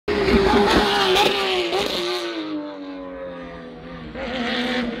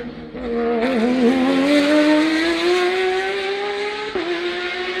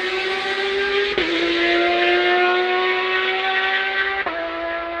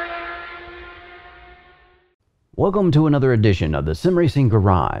Welcome to another edition of the Sim Racing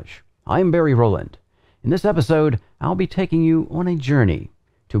Garage. I'm Barry Rowland. In this episode, I'll be taking you on a journey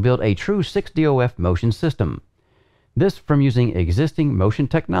to build a true 6DOF motion system. This from using existing motion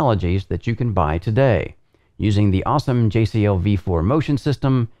technologies that you can buy today, using the awesome JCL V4 motion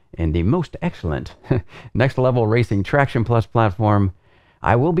system and the most excellent Next Level Racing Traction Plus platform.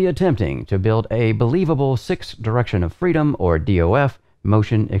 I will be attempting to build a believable 6 Direction of Freedom, or DOF,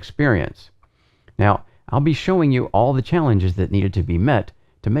 motion experience. Now, I'll be showing you all the challenges that needed to be met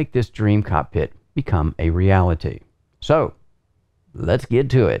to make this dream cockpit become a reality. So, let's get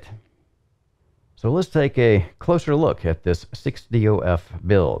to it. So let's take a closer look at this 6DOF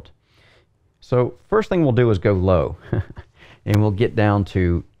build. So first thing we'll do is go low and we'll get down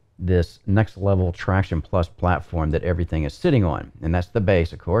to this Next Level Traction Plus platform that everything is sitting on, and that's the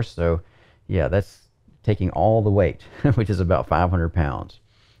base, of course. So yeah, that's taking all the weight, which is about 500 pounds.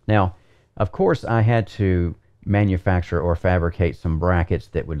 Now, of course, I had to manufacture or fabricate some brackets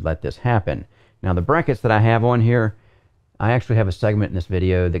that would let this happen. Now, the brackets that I have on here, I actually have a segment in this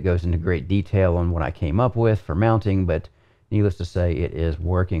video that goes into great detail on what I came up with for mounting, but needless to say, it is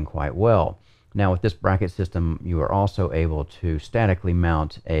working quite well. Now, with this bracket system, you are also able to statically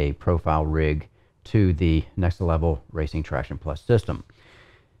mount a profile rig to the Next Level Racing Traction Plus system.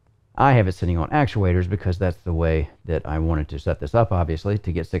 I have it sitting on actuators because that's the way that I wanted to set this up, obviously,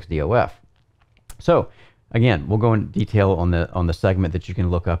 to get 6DOF. So, again, we'll go in detail on the segment that you can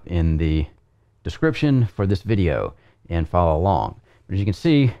look up in the description for this video and follow along. But as you can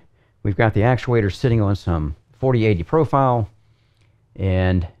see, we've got the actuators sitting on some 4080 profile,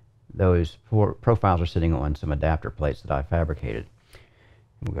 and those 4 profiles are sitting on some adapter plates that I fabricated.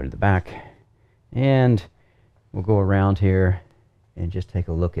 We'll go to the back, and we'll go around here and just take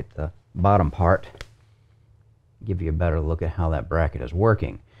a look at the bottom part, give you a better look at how that bracket is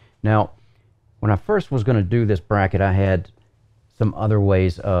working. Now, when I first was going to do this bracket, I had some other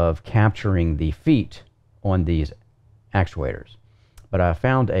ways of capturing the feet on these actuators, but I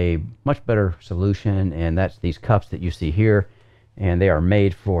found a much better solution, and that's these cups that you see here, and they are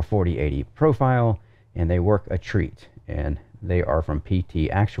made for 4080 profile, and they work a treat, and they are from PT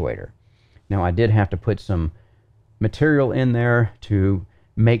Actuator. Now, I did have to put some material in there to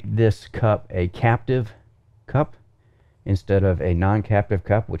make this cup a captive cup instead of a non-captive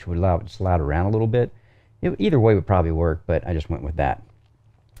cup, which would allow it to slide around a little bit. Either way would probably work, but I just went with that.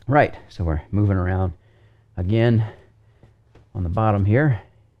 Right, so we're moving around again on the bottom here,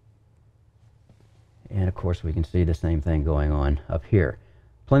 and of course we can see the same thing going on up here.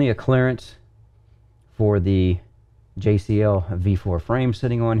 Plenty of clearance for the JCL V4 frame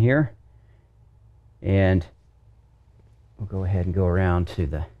sitting on here, and we'll go ahead and go around to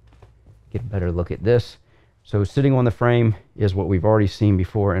get a better look at this. So sitting on the frame is what we've already seen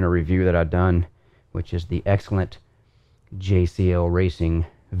before in a review that I've done, which is the excellent JCL Racing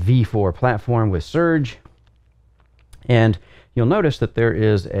V4 platform with surge. And you'll notice that there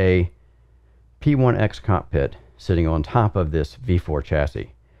is a P1X cockpit sitting on top of this V4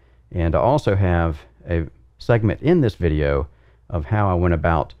 chassis. And I also have a segment in this video of how I went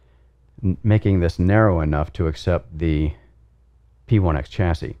about making this narrow enough to accept the P1X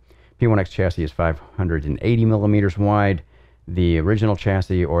chassis. P1X chassis is 580 millimeters wide. The original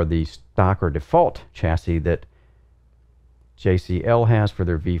chassis, or the stock or default chassis that JCL has for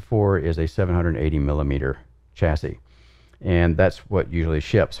their V4, is a 780 millimeter chassis, and that's what usually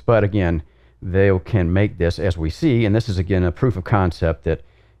ships. But again, they can make this, as we see, and this is again a proof of concept that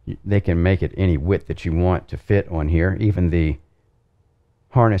they can make it any width that you want to fit on here. Even the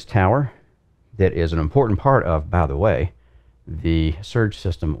harness tower, that is an important part of, by the way, the surge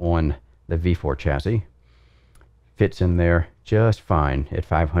system on the V4 chassis, fits in there just fine at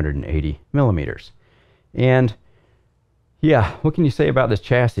 580 millimeters. And yeah, what can you say about this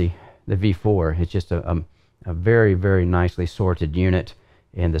chassis, the V4? It's just a very, very nicely sorted unit,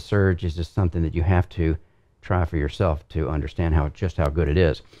 and the surge is just something that you have to try for yourself to understand just how good it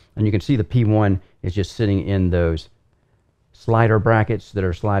is. And you can see the P1 is just sitting in those slider brackets that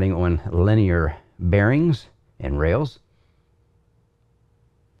are sliding on linear bearings and rails.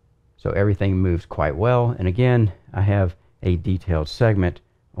 So everything moves quite well. And again, I have a detailed segment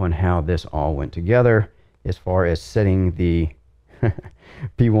on how this all went together as far as setting the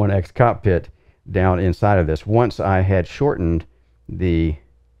P1X cockpit down inside of this, once I had shortened the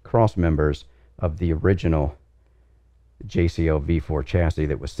cross members of the original JCL V4 chassis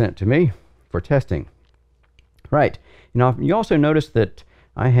that was sent to me for testing. Right. Now, you also notice that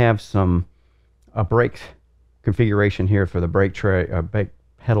I have a brake configuration here for the brake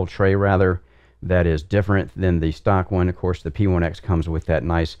pedal tray rather, that is different than the stock one. Of course, the P1X comes with that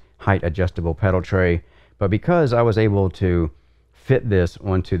nice height adjustable pedal tray, But because I was able to fit this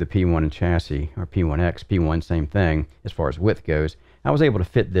onto the P1 chassis, or P1X, P1, same thing as far as width goes, I was able to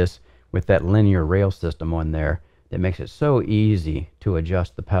fit this with that linear rail system on there that makes it so easy to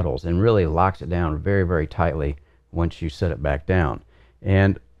adjust the pedals and really locks it down very, very tightly once you set it back down.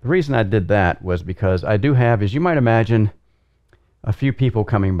 And the reason I did that was because I do have, as you might imagine, a few people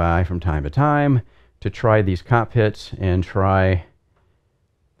coming by from time to time to try these cockpits and try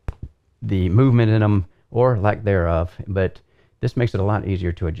the movement in them or lack thereof. But this makes it a lot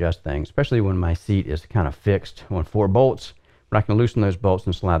easier to adjust things, especially when my seat is kind of fixed on 4 bolts, but I can loosen those bolts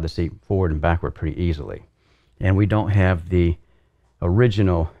and slide the seat forward and backward pretty easily. And we don't have the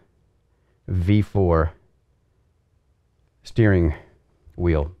original V4 steering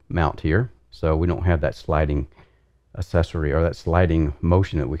wheel mount here, so we don't have that sliding accessory or that sliding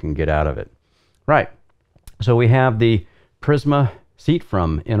motion that we can get out of it. Right, so we have the Prisma seat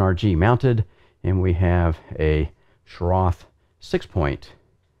from NRG mounted, and we have a Schroth 6-point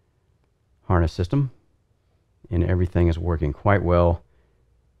harness system, and everything is working quite well.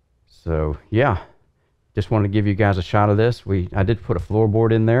 So yeah, just wanted to give you guys a shot of this. I did put a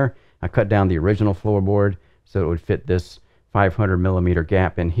floorboard in there. I cut down the original floorboard so it would fit this 500 millimeter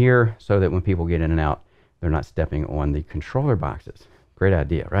gap in here, so that when people get in and out, they're not stepping on the controller boxes. Great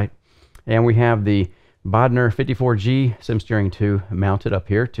idea, right? And we have the Bodner 54G Sim Steering 2 mounted up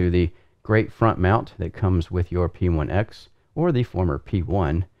here to the great front mount that comes with your P1X or the former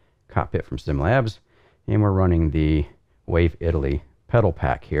P1 cockpit from SimLabs. And we're running the Wave Italy pedal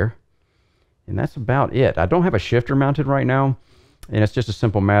pack here. And that's about it. I don't have a shifter mounted right now, and it's just a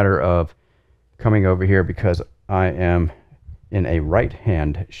simple matter of coming over here because I am in a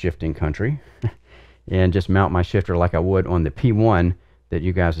right-hand shifting country and just mount my shifter like I would on the P1 that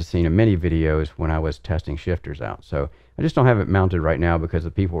you guys have seen in many videos when I was testing shifters out. So I just don't have it mounted right now because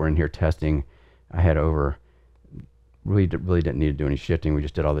the people were in here testing. I had really didn't need to do any shifting. We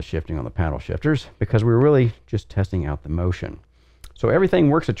just did all the shifting on the paddle shifters because we were really just testing out the motion. So everything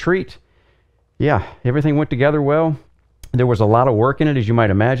works a treat. Yeah, everything went together well. There was a lot of work in it, as you might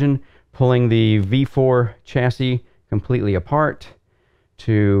imagine, pulling the V4 chassis completely apart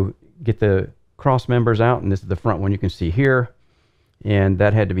to get the cross members out, and this is the front one you can see here, and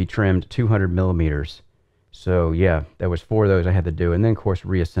that had to be trimmed 200 millimeters. So yeah, there was 4 of those I had to do, and then of course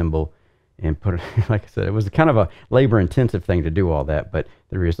reassemble and put it, like I said, it was kind of a labor-intensive thing to do all that, but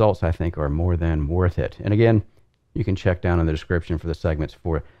the results I think are more than worth it. And again, you can check down in the description for the segments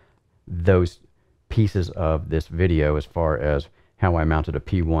for those pieces of this video as far as how I mounted a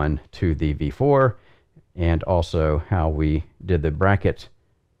P1 to the V4 and also how we did the bracket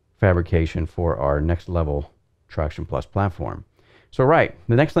fabrication for our next level Traction Plus platform. So right,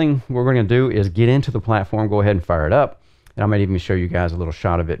 the next thing we're going to do is get into the platform, go ahead and fire it up, and I might even show you guys a little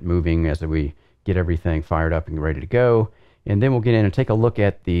shot of it moving as we get everything fired up and ready to go. And then we'll get in and take a look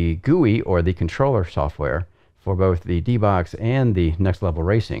at the GUI or the controller software for both the D-Box and the Next Level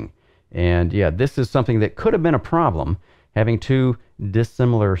Racing. And yeah, this is something that could have been a problem, having 2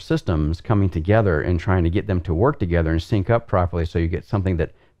 dissimilar systems coming together and trying to get them to work together and sync up properly so you get something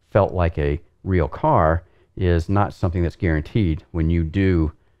that felt like a real car is not something that's guaranteed when you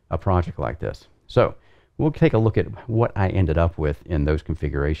do a project like this. So we'll take a look at what I ended up with in those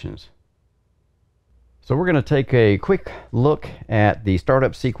configurations. So we're going to take a quick look at the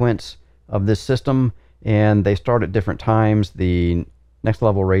startup sequence of this system, and they start at different times. The Next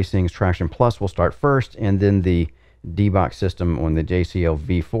Level Racing's Traction Plus will start first, and then the D-Box system on the JCL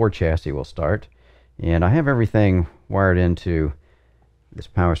V4 chassis will start. And I have everything wired into this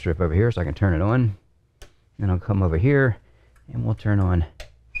power strip over here so I can turn it on. Then I'll come over here and we'll turn on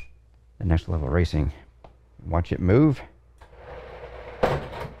the Next Level Racing. Watch it move.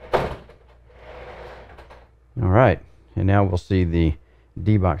 All right, and now we'll see the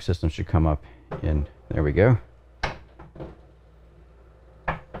D-Box system should come up, and there we go.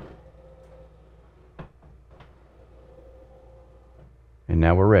 And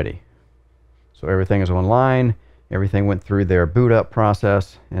now we're ready. So everything is online. Everything went through their boot up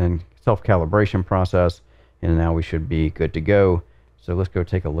process and self-calibration process, and now we should be good to go. So let's go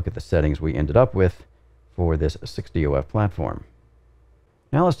take a look at the settings we ended up with for this 6DOF platform.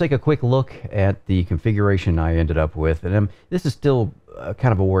 Now let's take a quick look at the configuration I ended up with. And this is still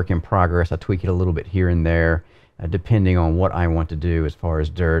kind of a work in progress. I tweak it a little bit here and there, depending on what I want to do as far as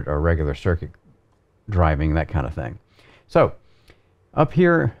dirt or regular circuit driving, that kind of thing. So up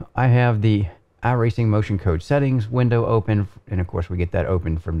here, I have the iRacing Motion Code settings window open, and of course we get that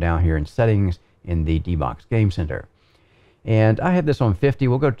open from down here in settings in the D-Box Game Center. And I have this on 50.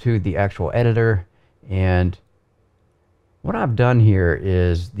 We'll go to the actual editor, and What I've done here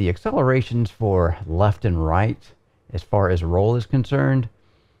is the accelerations for left and right, as far as roll is concerned,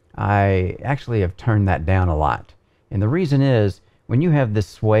 I actually have turned that down a lot. And the reason is, when you have this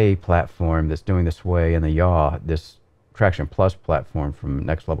sway platform that's doing the sway and the yaw, this Traction Plus platform from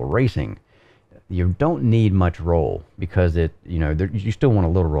Next Level Racing, you don't need much roll because you still want a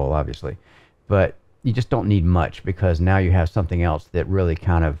little roll, obviously, but you just don't need much because now you have something else that really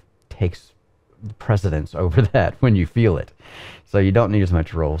kind of takes precedence over that when you feel it. So you don't need as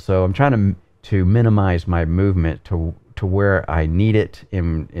much roll. So I'm trying to minimize my movement to where I need it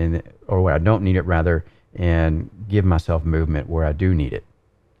or where I don't need it rather, and give myself movement where I do need it.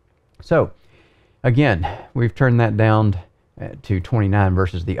 So again, we've turned that down to 29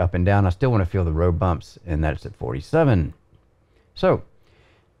 versus the up and down. I still want to feel the road bumps, and that's at 47. So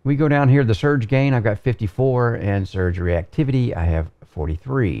we go down here, the surge gain, I've got 54, and surge reactivity, I have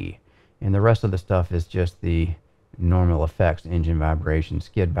 43. And the rest of the stuff is just the normal effects: engine vibration,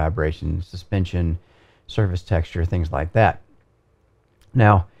 skid vibration, suspension, surface texture, things like that.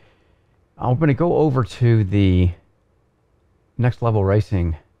 Now, I'm going to go over to the Next Level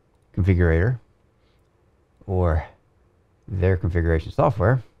Racing configurator, or their configuration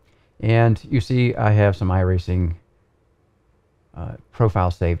software, and you see I have some iRacing profile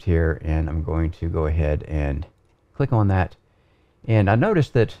saved here, and I'm going to go ahead and click on that. And I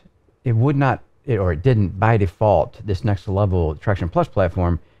noticed that it would not, it didn't by default, this Next Level Traction Plus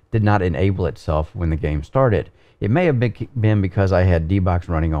platform did not enable itself when the game started. It may have been because I had dbox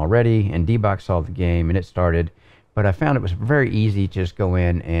running already, and dbox saw the game and it started, but I found it was very easy to just go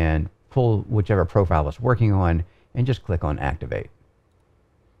in and pull whichever profile I was working on and just click on activate.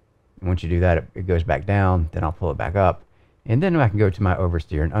 And once you do that, it goes back down, then I'll pull it back up, and then I can go to my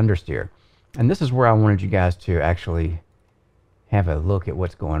oversteer and understeer. And this is where I wanted you guys to actually have a look at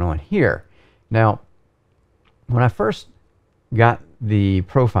what's going on here. Now, when I first got the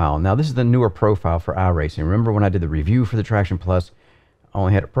profile, now this is the newer profile for iRacing. Remember when I did the review for the Traction Plus, I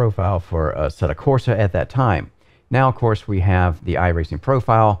only had a profile for Assetto Corsa at that time. Now, of course, we have the iRacing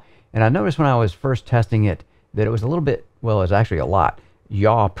profile, and I noticed when I was first testing it that it was a little bit, well, it was actually a lot,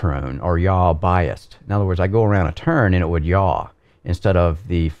 yaw prone or yaw biased. In other words, I go around a turn and it would yaw. Instead of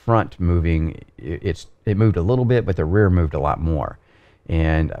the front moving, it moved a little bit, but the rear moved a lot more.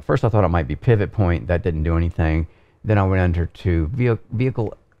 And at first I thought it might be pivot point. That didn't do anything. Then I went under to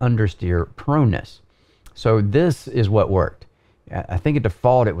vehicle understeer proneness. So this is what worked. I think at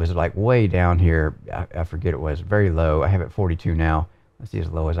default it was like way down here. I forget, it was very low. I have it 42 now. Let's see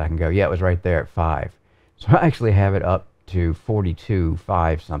as low as I can go. Yeah, it was right there at 5. So I actually have it up to 42,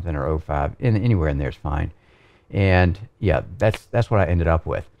 5 something, or 05. Anywhere in there is fine. And yeah, that's what I ended up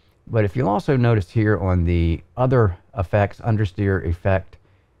with. But if you'll also notice here on the other effects, understeer effect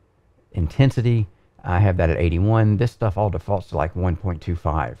intensity, I have that at 81. This stuff all defaults to like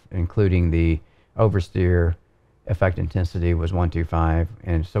 1.25, including the oversteer effect intensity was 125,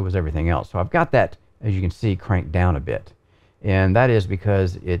 and so was everything else. So I've got that, as you can see, cranked down a bit. And that is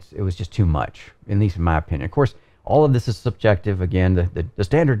because it was just too much, at least in my opinion. Of course, all of this is subjective. Again, the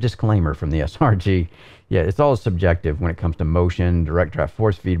standard disclaimer from the SRG, yeah, it's all subjective when it comes to motion, direct drive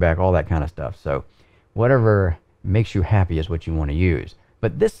force feedback, all that kind of stuff. So whatever makes you happy is what you want to use.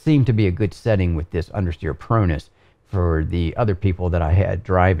 But this seemed to be a good setting with this understeer proneness for the other people that I had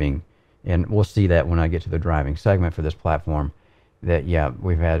driving. And we'll see that when I get to the driving segment for this platform, that, yeah,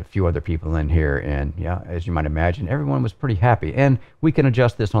 we've had a few other people in here, and yeah, as you might imagine, everyone was pretty happy. And we can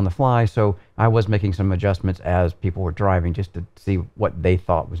adjust this on the fly, so I was making some adjustments as people were driving just to see what they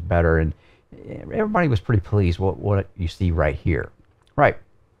thought was better, and everybody was pretty pleased with what you see right here. Right,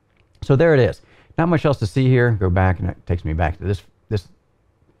 so there it is. Not much else to see here. Go back, and it takes me back to this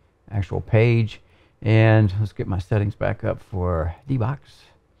actual page, and let's get my settings back up for dbox.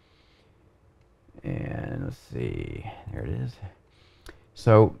 And let's see, there it is.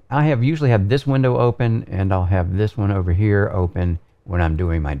 So I usually have this window open, and I'll have this one over here open when I'm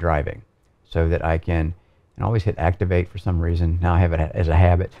doing my driving, so that I can, and always hit activate for some reason. Now I have it as a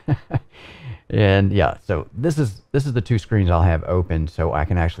habit. And yeah, so this is the two screens I'll have open, so I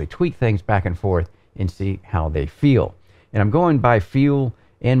can actually tweak things back and forth and see how they feel. And I'm going by feel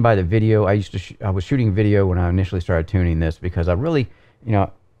and by the video. I was shooting video when I initially started tuning this, because I really,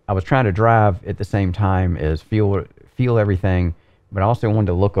 I was trying to drive at the same time as feel everything, but I also wanted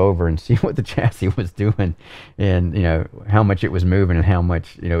to look over and see what the chassis was doing, and how much it was moving, and how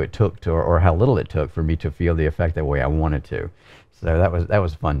much it took to, or how little it took for me to feel the effect the way I wanted to. So that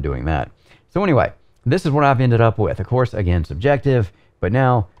was fun doing that. So anyway, this is what I've ended up with. Of course, again, subjective, but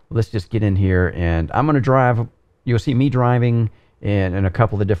now let's just get in here, and I'm going to drive. You'll see me driving in a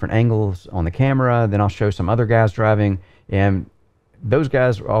couple of different angles on the camera. Then I'll show some other guys driving, And those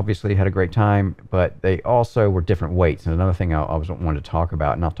guys obviously had a great time, but they also were different weights. And another thing I wanted to talk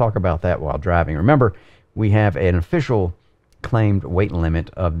about, and I'll talk about that while driving. Remember, we have an official claimed weight limit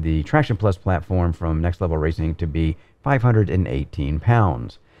of the Traction Plus platform from Next Level Racing to be 518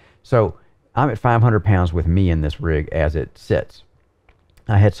 pounds. So I'm at 500 pounds with me in this rig as it sits.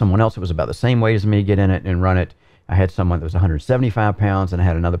 I had someone else that was about the same weight as me get in it and run it. I had someone that was 175 pounds, and I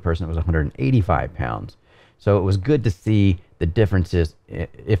had another person that was 185 pounds. So it was good to see the differences,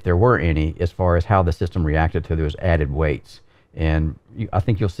 if there were any, as far as how the system reacted to those added weights. And I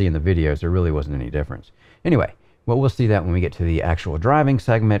think you'll see in the videos there really wasn't any difference. Anyway, well, we'll see that when we get to the actual driving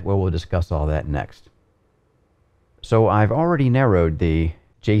segment, where we'll discuss all that next. So I've already narrowed the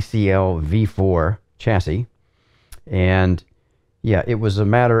JCL V4 chassis, and yeah, it was a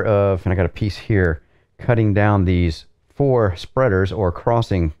matter of, and I got a piece here, cutting down these 4 spreaders or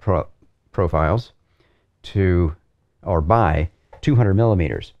crossing profiles to, or by 200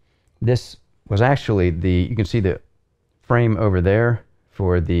 millimeters. This was actually you can see the frame over there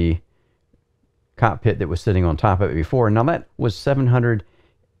for the cockpit that was sitting on top of it before. Now that was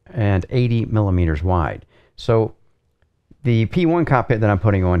 780 millimeters wide. So the P1 cockpit that I'm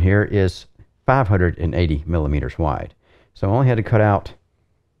putting on here is 580 millimeters wide. So I only had to cut out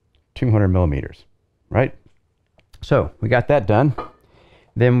 200 millimeters, right? So we got that done.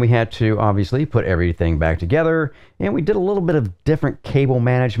 Then we had to obviously put everything back together, and we did a little bit of different cable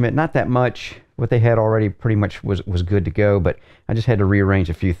management. Not that much. What they had already pretty much was good to go, but I just had to rearrange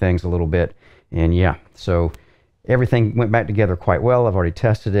a few things a little bit. And yeah, so everything went back together quite well. I've already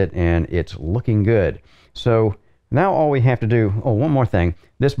tested it, and it's looking good. So now all we have to do, oh, one more thing.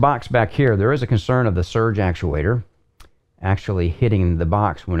 This box back here, there is a concern of the surge actuator actually hitting the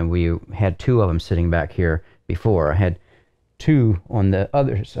box when we had 2 of them sitting back here before. I had 2 on the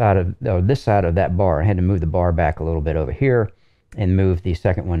other side of, or this side of that bar. I had to move the bar back a little bit over here and move the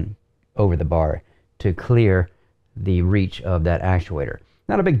second one over the bar to clear the reach of that actuator.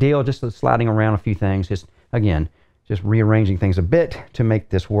 Not a big deal, just sliding around a few things. Just, again, just rearranging things a bit to make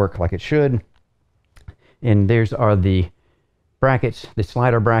this work like it should. And there's are the brackets, the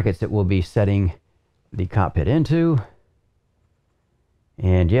slider brackets that we'll be setting the cockpit into.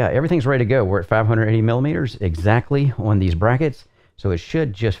 And yeah, everything's ready to go. We're at 580 millimeters exactly on these brackets, so it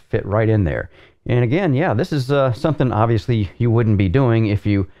should just fit right in there. And again, yeah, this is something obviously you wouldn't be doing if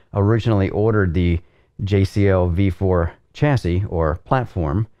you originally ordered the JCL V4 chassis or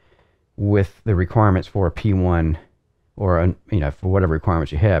platform with the requirements for a P1 or you know, for whatever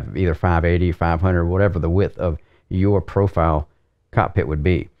requirements you have, either 580, 500, whatever the width of your profile cockpit would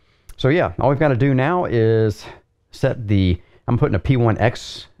be. So yeah, all we've got to do now is set the, I'm putting a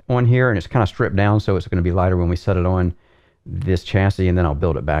P1X on here, and it's kind of stripped down, so it's going to be lighter when we set it on this chassis, and then I'll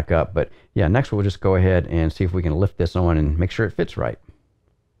build it back up. But yeah, next we'll just go ahead and see if we can lift this on and make sure it fits right.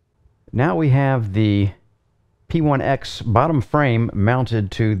 Now we have the P1X bottom frame mounted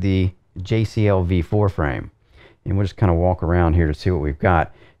to the JCL V4 frame. And we'll just kind of walk around here to see what we've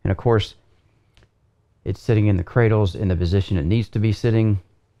got. And of course, it's sitting in the cradles in the position it needs to be sitting.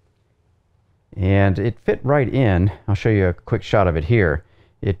 And it fit right in. I'll show you a quick shot of it here.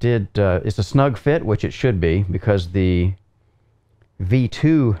 It did, it's a snug fit, which it should be, because the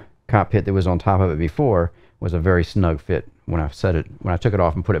V2 cockpit that was on top of it before was a very snug fit when I set it, when I took it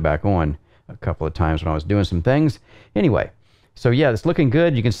off and put it back on a couple of times when I was doing some things. Anyway, so yeah, it's looking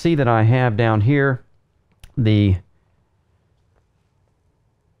good. You can see that I have down here the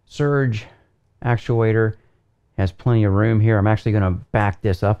surge actuator. Has plenty of room here. I'm actually going to back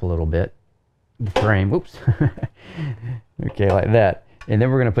this up a little bit, the frame, whoops. Okay, like that. And then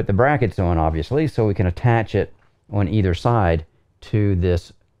we're going to put the brackets on, obviously, so we can attach it on either side to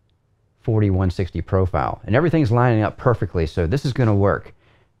this 4160 profile. And everything's lining up perfectly, so this is going to work.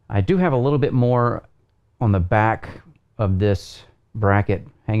 I do have a little bit more on the back of this bracket,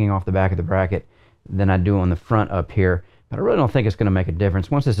 hanging off the back of the bracket, than I do on the front up here, but I really don't think it's going to make a difference.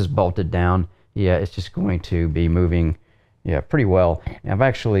 Once this is bolted down, yeah, it's just going to be moving, yeah, pretty well. And I've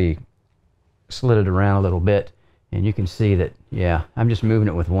actually slid it around a little bit, and you can see that, yeah, I'm just moving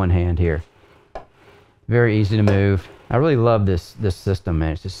it with one hand here. Very easy to move. I really love this system,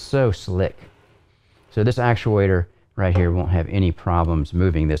 man. It's just so slick. So this actuator right here won't have any problems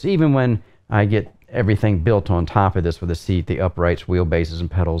moving this, even when I get everything built on top of this with the seat, the uprights, wheelbases,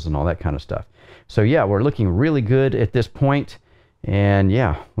 and pedals, and all that kind of stuff. So yeah, we're looking really good at this point, and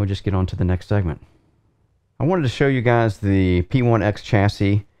yeah, we'll just get on to the next segment. I wanted to show you guys the P1X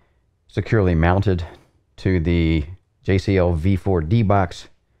chassis securely mounted to the JCL V4 D-Box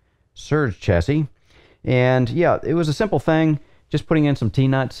Surge chassis. And yeah, it was a simple thing. just putting in some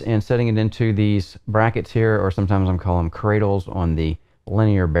T-nuts and setting it into these brackets here, or sometimes I'm calling them cradles on the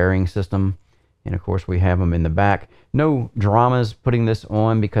linear bearing system. And of course we have them in the back. No dramas putting this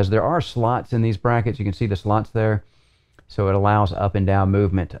on because there are slots in these brackets. You can see the slots there. So it allows up and down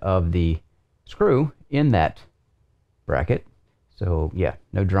movement of the screw in that bracket. So yeah,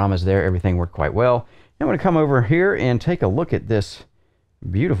 no dramas there. Everything worked quite well. Now I'm going to come over here and take a look at this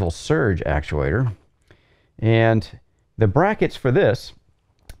beautiful surge actuator. And the brackets for this,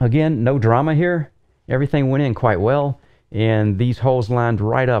 again, no drama here. Everything went in quite well. And these holes lined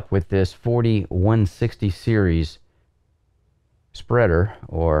right up with this 4160 series spreader,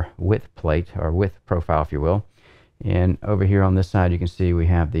 or width plate, or width profile, if you will. And over here on this side, you can see we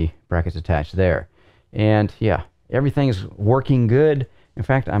have the brackets attached there. And yeah, everything's working good. In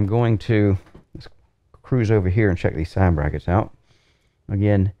fact, I'm going to let's cruise over here and check these side brackets out.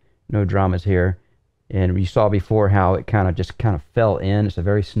 Again, no dramas here. And you saw before how it kind of fell in. It's a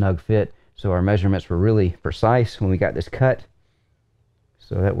very snug fit. So our measurements were really precise when we got this cut.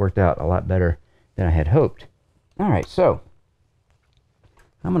 So that worked out a lot better than I had hoped. All right, so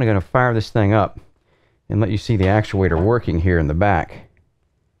I'm going to fire this thing up and let you see the actuator working here in the back.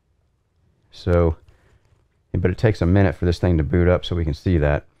 So, but it takes a minute for this thing to boot up so we can see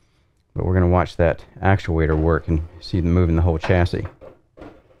that. But we're going to watch that actuator work and see them moving the whole chassis.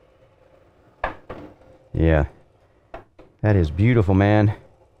 Yeah, that is beautiful, man.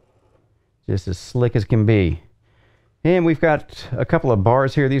 Just as slick as can be. And we've got a couple of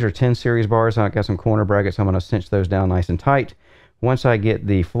bars here. These are 10 series bars. I've got some corner brackets. I'm going to cinch those down nice and tight once I get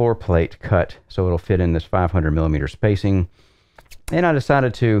the floor plate cut so it'll fit in this 500mm spacing. And I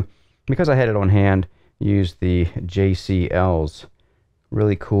decided to, because I had it on hand, use the JCL's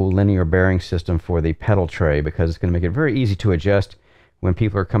really cool linear bearing system for the pedal tray, because it's going to make it very easy to adjust when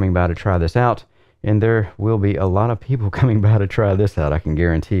people are coming by to try this out. And there will be a lot of people coming by to try this out, I can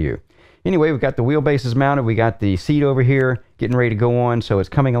guarantee you. Anyway, we've got the wheelbases mounted. We got the seat over here getting ready to go on, so it's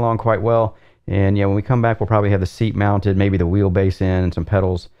coming along quite well. And yeah, when we come back, we'll probably have the seat mounted, maybe the wheelbase in, and some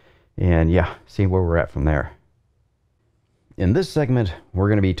pedals. And yeah, see where we're at from there. In this segment, we're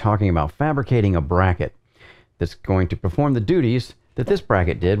going to be talking about fabricating a bracket that's going to perform the duties that this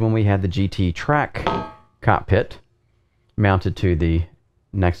bracket did when we had the GT Track cockpit mounted to the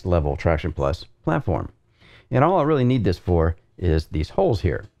Next Level Traction Plus platform. And all I really need this for is these holes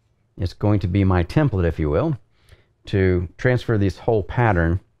here. It's going to be my template, if you will, to transfer this whole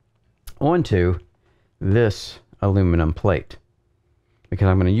pattern onto this aluminum plate, because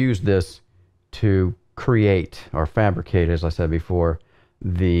I'm going to use this to create or fabricate, as I said before,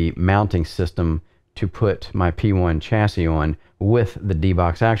 the mounting system to put my P1 chassis on with the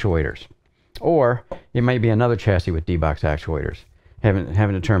D-box actuators. Or it might be another chassis with D-box actuators.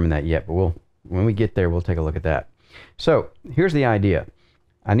 Haven't determined that yet, but when we get there, we'll take a look at that. So here's the idea.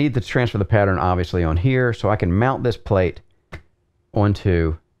 I need to transfer the pattern obviously on here so I can mount this plate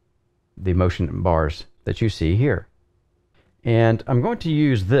onto the motion bars that you see here. And I'm going to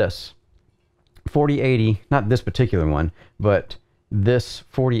use this 4080, not this particular one, but this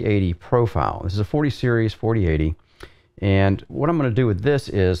 4080 profile. This is a 40 series 4080. And what I'm going to do with this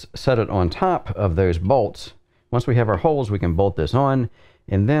is set it on top of those bolts. Once we have our holes, we can bolt this on,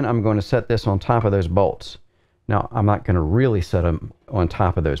 and then I'm going to set this on top of those bolts. Now, I'm not going to really set them on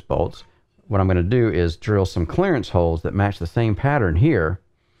top of those bolts. What I'm going to do is drill some clearance holes that match the same pattern here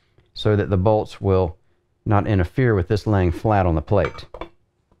so that the bolts will not interfere with this laying flat on the plate.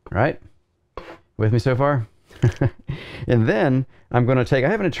 Right? With me so far? And then I'm going to take, I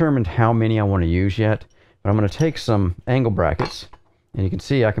haven't determined how many I want to use yet, but I'm going to take some angle brackets, and you can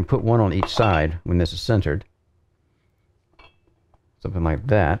see I can put one on each side when this is centered. Something like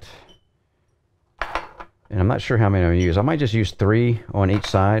that. And I'm not sure how many I'm going to use. I might just use 3 on each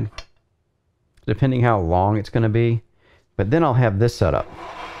side, depending how long it's going to be. But then I'll have this set up.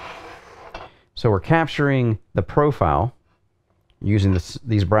 So we're capturing the profile using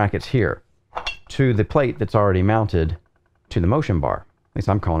these brackets here to the plate that's already mounted to the motion bar. At least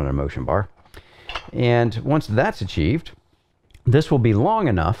I'm calling it a motion bar. And once that's achieved, this will be long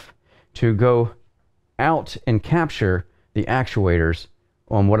enough to go out and capture the actuators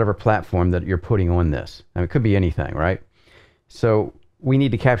on whatever platform that you're putting on this. Now, it could be anything, right? So we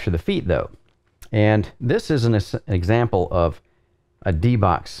need to capture the feet, though. And this is an example of a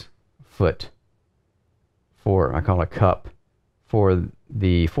D-box foot for, I call it a cup, for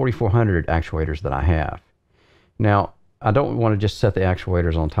the 4400 actuators that I have. Now, I don't want to just set the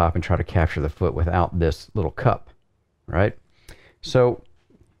actuators on top and try to capture the foot without this little cup, right? So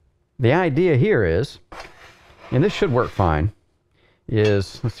the idea here is, and this should work fine,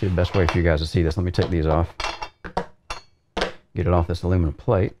 is, let's see the best way for you guys to see this. Let me take these off. get it off this aluminum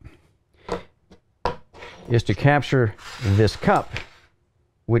plate, is to capture this cup,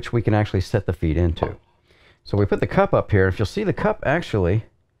 which we can actually set the feet into. So we put the cup up here. If you'll see, the cup actually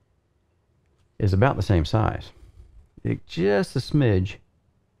is about the same size. Just a smidge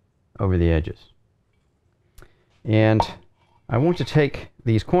over the edges. And I want to take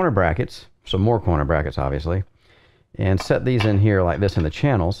these corner brackets, some more corner brackets obviously, and set these in here like this in the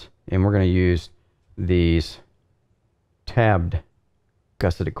channels, and we're going to use these tabbed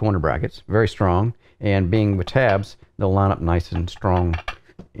gusseted corner brackets, very strong, and being with tabs, they'll line up nice and strong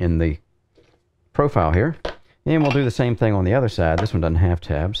in the profile here. And we'll do the same thing on the other side. This one doesn't have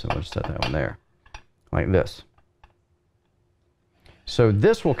tabs, so we'll just set that one there, like this. So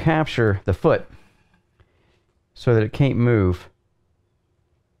this will capture the foot so that it can't move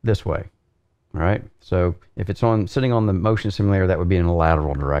this way. All right, so if it's sitting on the motion simulator, that would be in a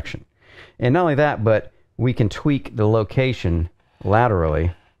lateral direction. And not only that, but we can tweak the location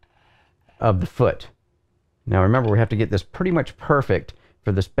laterally of the foot. Now remember, we have to get this pretty much perfect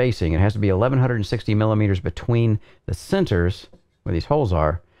for the spacing. It has to be 1160 millimeters between the centers, where these holes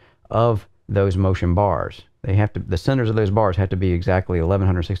are, of those motion bars. The centers of those bars have to be exactly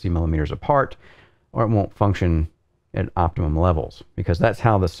 1160 millimeters apart, or it won't function at optimum levels, because that's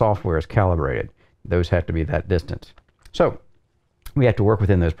how the software is calibrated. Those have to be that distance. So we have to work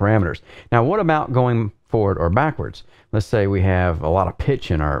within those parameters. Now, what about going forward or backwards? Let's say we have a lot of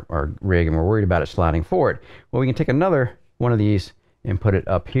pitch in our rig and we're worried about it sliding forward. Well, we can take another one of these and put it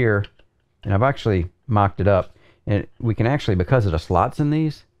up here, and I've actually mocked it up, and we can actually, because of the slots in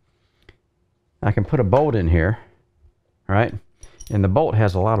these, I can put a bolt in here, right? And the bolt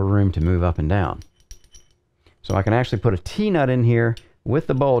has a lot of room to move up and down. So I can actually put a T-nut in here with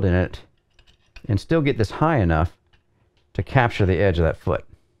the bolt in it and still get this high enough to capture the edge of that foot.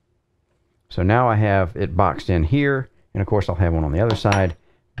 So now I have it boxed in here, and of course I'll have one on the other side,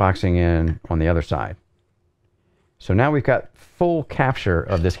 boxing in on the other side. So now we've got full capture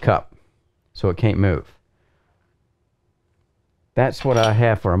of this cup, so it can't move. That's what I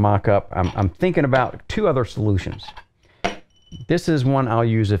have for a mock-up. I'm thinking about two other solutions. This is one I'll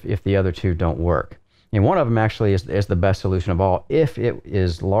use if the other two don't work. And one of them actually is the best solution of all, if it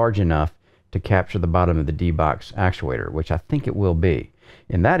is large enough to capture the bottom of the D-box actuator, which I think it will be.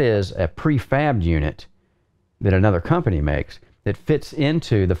 And that is a prefabbed unit that another company makes that fits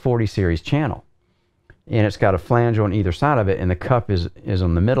into the 40 series channel. And it's got a flange on either side of it, and the cup is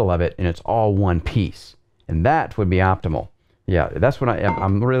on the middle of it, and it's all one piece. And that would be optimal. Yeah, that's what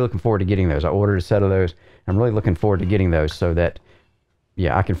I'm really looking forward to getting those. I ordered a set of those. I'm really looking forward to getting those so that,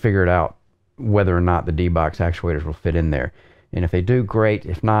 yeah, I can figure it out whether or not the D-box actuators will fit in there. And if they do, great.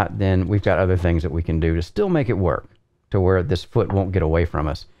 If not, then we've got other things that we can do to still make it work to where this foot won't get away from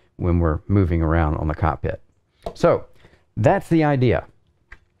us when we're moving around on the cockpit. So that's the idea.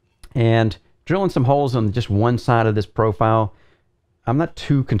 And drilling some holes on just one side of this profile, I'm not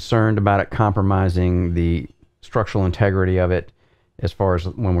too concerned about it compromising the structural integrity of it as far as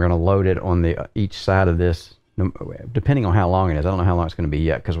when we're going to load it on each side of this, depending on how long it is. I don't know how long it's going to be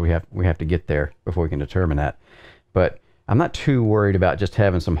yet, because we have to get there before we can determine that. But I'm not too worried about just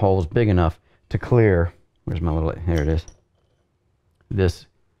having some holes big enough to clear, where's my little, here it is, this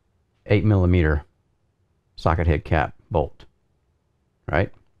 8mm socket head cap bolt,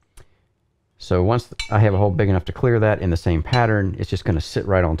 right? So once I have a hole big enough to clear that in the same pattern, it's just going to sit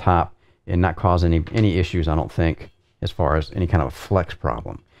right on top and not cause any issues, I don't think, as far as any kind of a flex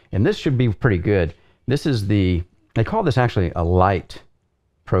problem. And this should be pretty good. This is they call this actually a light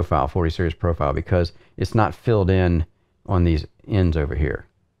profile, 40 series profile, because it's not filled in on these ends over here.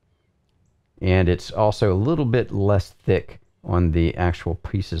 And it's also a little bit less thick on the actual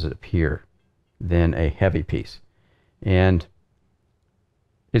pieces up here than a heavy piece. And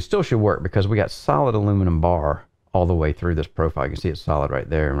it still should work because we got solid aluminum bar all the way through this profile. You can see it's solid right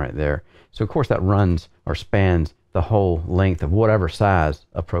there and right there. So of course that runs or spans the whole length of whatever size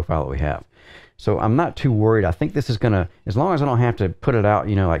of profile that we have. So I'm not too worried. I think this is gonna, as long as I don't have to put it out,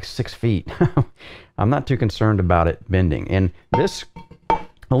 you know, like 6 feet, I'm not too concerned about it bending. And this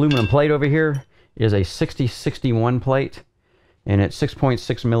aluminum plate over here is a 6061 plate, and it's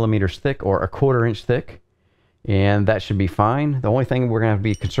 6.6 millimeters thick, or 1/4 inch thick. And that should be fine. The only thing we're gonna have to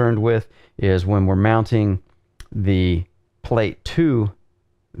be concerned with is when we're mounting the plate to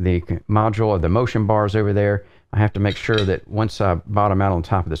the module or the motion bars over there, I have to make sure that once I bottom out on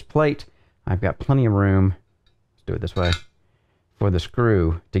top of this plate, I've got plenty of room, let's do it this way, for the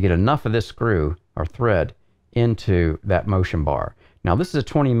screw to get enough of this screw or thread into that motion bar. Now this is a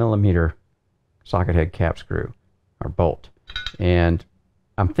 20mm socket head cap screw or bolt, and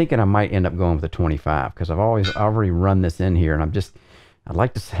I'm thinking I might end up going with a 25 because I've already run this in here, and I'd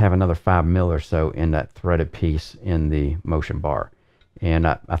like to have another 5 mil or so in that threaded piece in the motion bar. And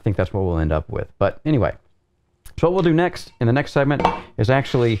I think that's what we'll end up with. But anyway, so what we'll do next in the next segment is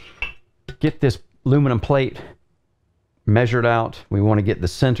actually get this aluminum plate measured out. We want to get the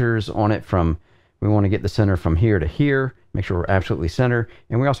centers on it we want to get the center from here to here, make sure we're absolutely center.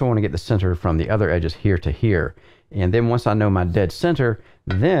 And we also want to get the center from the other edges here to here. And then once I know my dead center,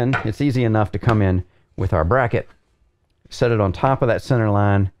 then it's easy enough to come in with our bracket, set it on top of that center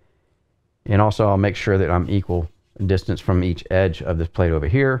line, and also I'll make sure that I'm equal distance from each edge of this plate over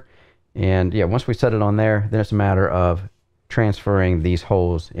here. And yeah, once we set it on there, then it's a matter of transferring these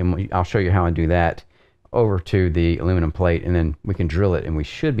holes, and I'll show you how I do that, over to the aluminum plate, and then we can drill it, and we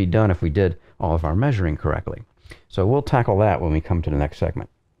should be done if we did all of our measuring correctly. So we'll tackle that when we come to the next segment.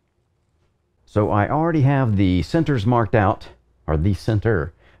 So I already have the centers marked out, or the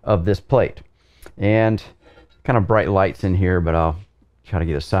center of this plate, and kind of bright lights in here, but I'll try to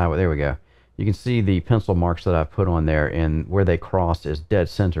get a side. There we go. You can see the pencil marks that I've put on there, and where they cross is dead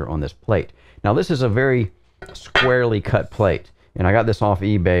center on this plate. Now this is a very squarely cut plate, and I got this off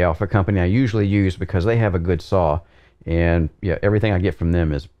eBay, off a company I usually use because they have a good saw, and yeah, everything I get from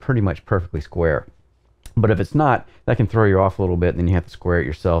them is pretty much perfectly square. But if it's not, that can throw you off a little bit, and then you have to square it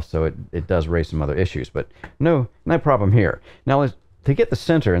yourself, so it does raise some other issues. But no problem here. Now to get the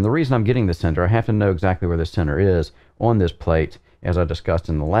center, and the reason I'm getting the center, I have to know exactly where the center is on this plate, as I discussed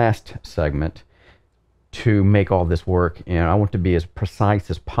in the last segment, to make all this work. And I want to be as precise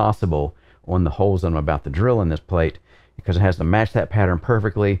as possible on the holes that I'm about to drill in this plate, because it has to match that pattern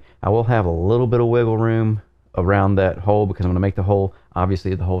perfectly. I will have a little bit of wiggle room around that hole because I'm going to make the hole,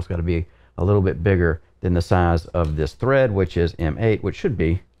 obviously the hole's got to be a little bit bigger than the size of this thread, which is M8, which should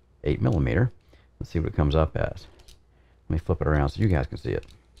be 8 millimeter. Let's see what it comes up as. Let me flip it around so you guys can see it.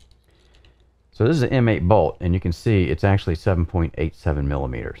 So this is an M8 bolt, and you can see it's actually 7.87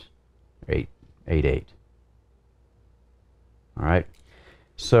 millimeters, 8.88. All right.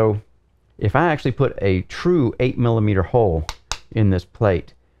 So if I actually put a true 8 millimeter hole in this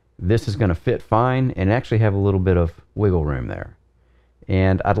plate, this is going to fit fine and actually have a little bit of wiggle room there.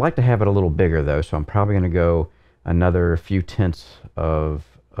 And I'd like to have it a little bigger though, so I'm probably going to go another few tenths of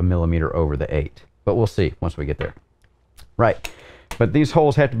a millimeter over the 8. But we'll see once we get there. Right. But these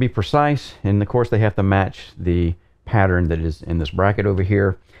holes have to be precise, and of course they have to match the pattern that is in this bracket over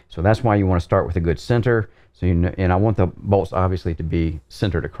here. So that's why you want to start with a good center. So you know, and I want the bolts obviously to be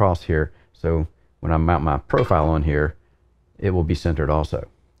centered across here. So when I mount my profile on here, it will be centered also.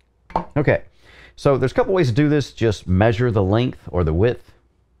 Okay. So there's a couple ways to do this. Just measure the length or the width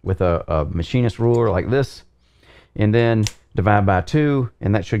with a machinist ruler like this, and then divide by 2,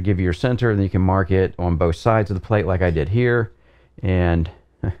 and that should give you your center. And then you can mark it on both sides of the plate like I did here. And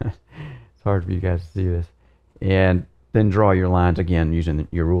it's hard for you guys to see this. And then draw your lines again using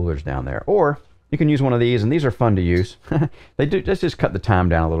your rulers down there. Or you can use one of these, and these are fun to use. Let's just cut the time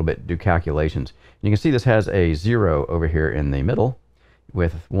down a little bit, do calculations. You can see this has a 0 over here in the middle,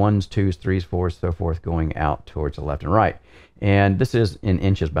 with 1s, 2s, 3s, 4s, so forth, going out towards the left and right. And this is in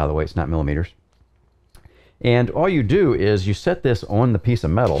inches, by the way, it's not millimeters. And all you do is you set this on the piece of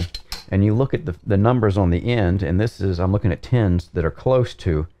metal, and you look at the numbers on the end, and this is, I'm looking at 10s that are close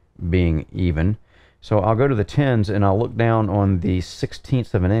to being even. So I'll go to the 10s, and I'll look down on the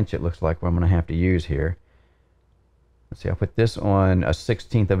 1/16 of an inch, it looks like, what I'm going to have to use here. Let's see, I'll put this on a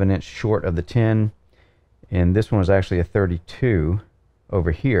 1/16 of an inch short of the 10, and this one is actually a 32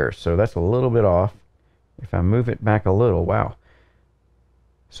 over here, so that's a little bit off. If I move it back a little, wow.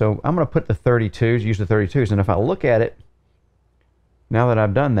 So I'm going to put the 32s, use the 32s, and if I look at it, now that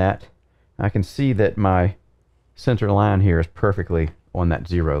I've done that, I can see that my center line here is perfectly on that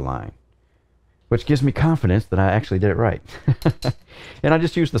 0 line, which gives me confidence that I actually did it right. And I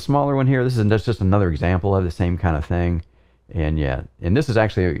just used the smaller one here. This is just another example of the same kind of thing. And yeah, and this is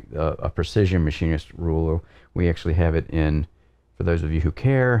actually a precision machinist ruler. We actually have it in, for those of you who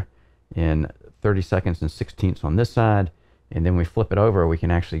care, in 32nds and 16ths on this side. And then we flip it over, we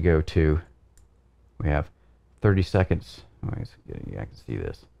can actually go to, we have 32nds. Yeah, I can see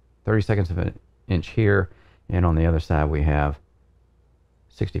this. 32nds of an inch here, and on the other side we have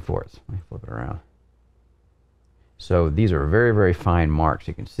 64ths. Let me flip it around. So these are very, very fine marks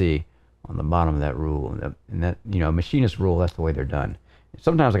you can see on the bottom of that rule. And that, you know, machinist rule, that's the way they're done.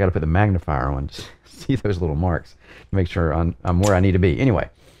 Sometimes I got to put the magnifier on to see those little marks to make sure I'm where I need to be. Anyway,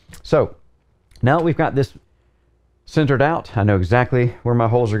 so now that we've got this centered out, I know exactly where my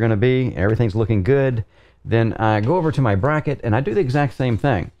holes are going to be. Everything's looking good. Then I go over to my bracket, and I do the exact same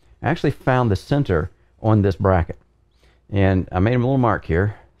thing. I actually found the center on this bracket. And I made a little mark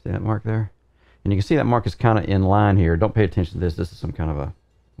here. See that mark there? And you can see that mark is kind of in line here. Don't pay attention to this. This is some kind of a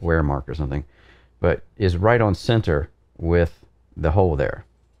wear mark or something. But is right on center with the hole there.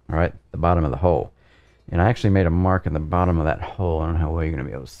 All right, the bottom of the hole. And I actually made a mark in the bottom of that hole. I don't know how well you're going to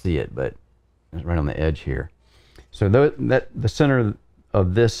be able to see it, but it's right on the edge here. So the center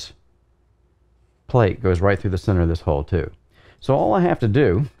of this plate goes right through the center of this hole too. So all I have to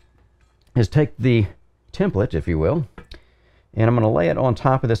do is take the template, if you will, and I'm going to lay it on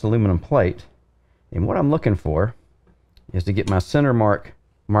top of this aluminum plate. And what I'm looking for is to get my center mark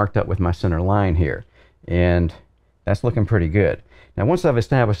marked up with my center line here. And that's looking pretty good. Now once I've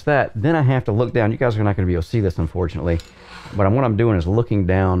established that, then I have to look down. You guys are not going to be able to see this, unfortunately, but what I'm doing is looking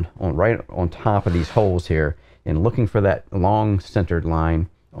down on right on top of these holes here and looking for that long centered line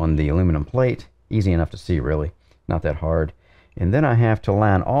on the aluminum plate. Easy enough to see, really, not that hard. And then I have to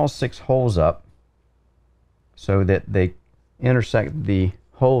line all 6 holes up so that they intersect the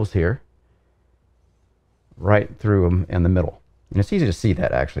holes here right through them in the middle. And it's easy to see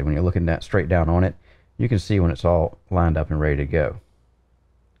that, actually, when you're looking straight down on it. You can see when it's all lined up and ready to go.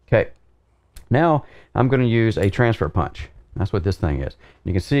 Okay, now I'm going to use a transfer punch. That's what this thing is.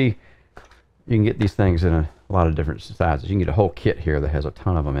 You can see you can get these things in a lot of different sizes. You can get a whole kit here that has a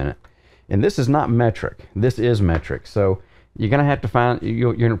ton of them in it. And this is not metric. This is metric. So you're going to have to find,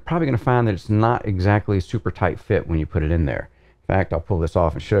 you're probably going to find that it's not exactly a super tight fit when you put it in there. In fact, I'll pull this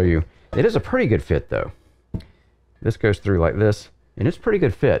off and show you. It is a pretty good fit, though. This goes through like this, and it's a pretty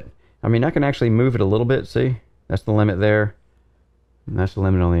good fit. I mean, I can actually move it a little bit, see? That's the limit there, and that's the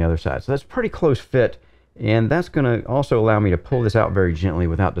limit on the other side. So that's pretty close fit, and that's going to also allow me to pull this out very gently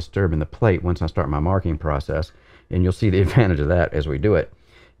without disturbing the plate once I start my marking process, and you'll see the advantage of that as we do it.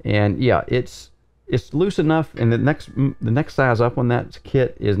 And yeah, it's loose enough, and the next size up on that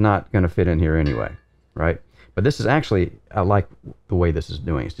kit is not going to fit in here anyway, right? But this is actually, I like the way this is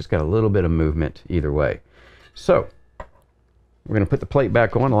doing. It's just got a little bit of movement either way. So we're going to put the plate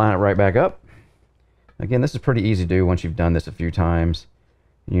back on, line it right back up. Again, this is pretty easy to do once you've done this a few times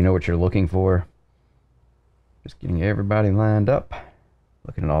and you know what you're looking for. Just getting everybody lined up,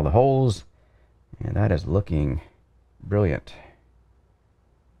 looking at all the holes, and that is looking brilliant.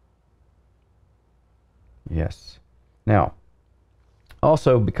 Yes. Now,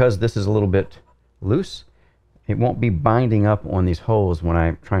 also, because this is a little bit loose, it won't be binding up on these holes when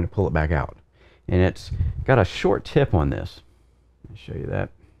I'm trying to pull it back out. And it's got a short tip on this. Let me show you that.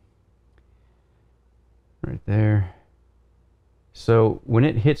 Right there. So when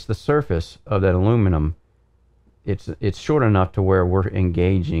it hits the surface of that aluminum, it's short enough to where we're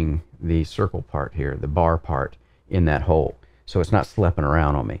engaging the circle part here, the bar part, in that hole. So it's not slipping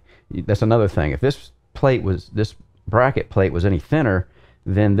around on me. That's another thing. If this bracket plate was any thinner,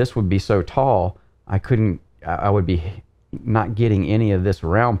 then this would be so tall I would be not getting any of this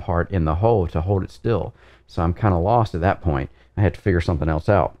round part in the hole to hold it still. So I'm kind of lost at that point. I had to figure something else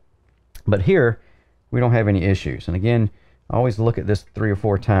out. But here, we don't have any issues. And again, I always look at this 3 or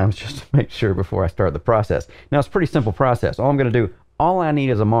 4 times just to make sure before I start the process. Now, it's a pretty simple process. All I need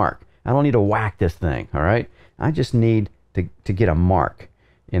is a mark. I don't need to whack this thing, all right? I just need to get a mark.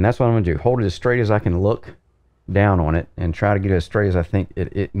 And that's what I'm going to do. Hold it as straight as I can look down on it and try to get it as straight as I think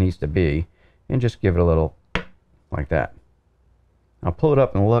it needs to be. And just give it a little like that. I'll pull it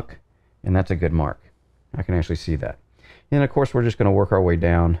up and look, and that's a good mark. I can actually see that. And of course, we're just going to work our way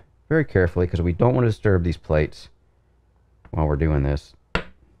down very carefully because we don't want to disturb these plates while we're doing this.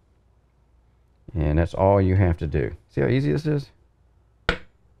 And that's all you have to do. See how easy this is?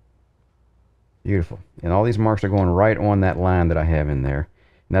 Beautiful. And all these marks are going right on that line that I have in there.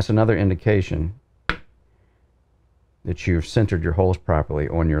 And that's another indication that you've centered your holes properly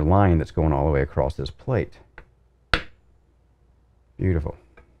on your line that's going all the way across this plate. Beautiful.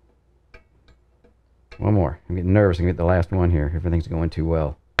 One more. I'm getting nervous and get the last one here. Everything's going too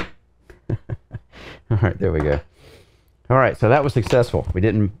well. All right, there we go. All right, so that was successful. We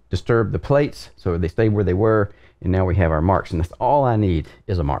didn't disturb the plates, so they stayed where they were, and now we have our marks. And that's all I need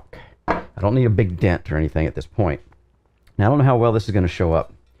is a mark. I don't need a big dent or anything at this point. Now, I don't know how well this is going to show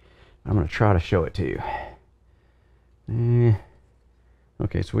up. I'm going to try to show it to you.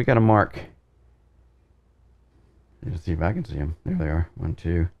 Okay, so we got a mark. Let's see if I can see them. There they are. 1,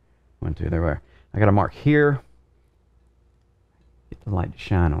 2, 1, 2. There we are. I got a mark here. Get the light to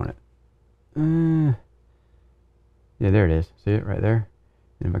shine on it. Yeah, there it is. See it right there?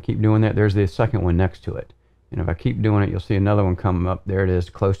 And if I keep doing that, there's the second one next to it. And if I keep doing it, you'll see another one come up. There it is,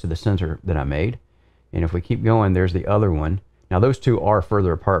 close to the center that I made. And if we keep going, there's the other one. Now, those two are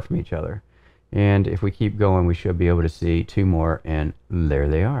further apart from each other. And if we keep going, we should be able to see 2 more. And there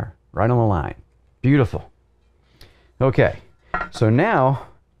they are, right on the line. Beautiful. Okay, so now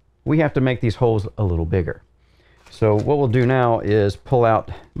we have to make these holes a little bigger. So what we'll do now is pull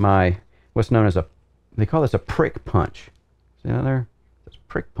out my, what's known as a, they call this a prick punch. See that there? It's a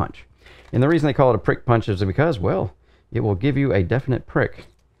prick punch. And the reason they call it a prick punch is because, well, it will give you a definite prick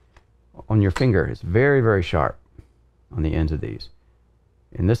on your finger. It's very, very sharp on the ends of these.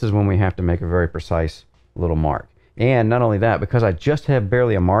 And this is when we have to make a very precise little mark. And not only that, because I just have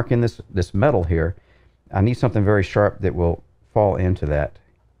barely a mark in this metal here, I need something very sharp that will fall into that,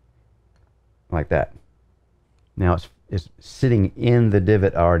 like that. Now it's sitting in the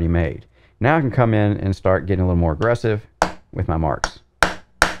divot I already made. Now I can come in and start getting a little more aggressive with my marks.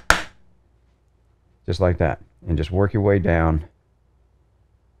 Just like that. And just work your way down.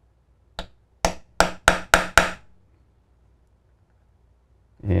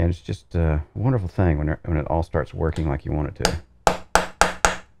 And it's just a wonderful thing when it all starts working like you want it to.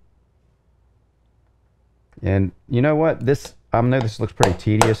 And you know what? I know this looks pretty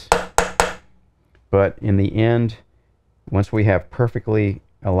tedious, but in the end, once we have perfectly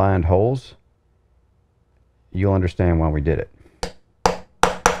aligned holes, you'll understand why we did it.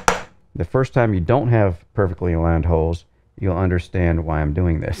 The first time you don't have perfectly aligned holes, you'll understand why I'm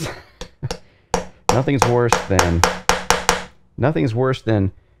doing this. Nothing's worse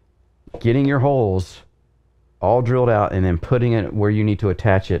than getting your holes all drilled out and then putting it where you need to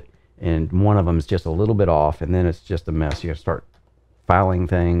attach it, and one of them is just a little bit off, and then it's just a mess. You have to start filing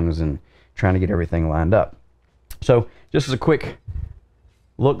things and trying to get everything lined up. So just as a quick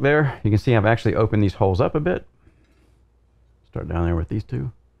look there, you can see I've actually opened these holes up a bit. Start down there with these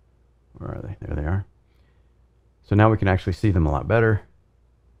two. Where are they? There they are. So now we can actually see them a lot better.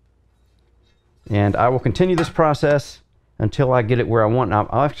 And I will continue this process until I get it where I want. Now,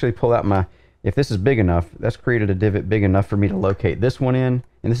 I'll actually pull out my, if this is big enough, that's created a divot big enough for me to locate this one in.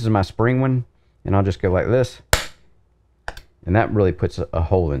 And this is my spring one. And I'll just go like this. And that really puts a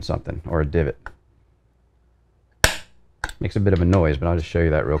hole in something, or a divot. Makes a bit of a noise, but I'll just show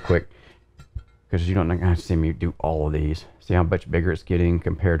you that real quick, because you don't have to see me do all of these. See how much bigger it's getting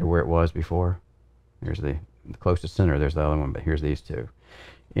compared to where it was before? Here's the closest center. There's the other one, but here's these two.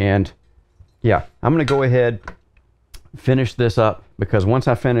 And yeah, I'm going to go ahead, finish this up, because once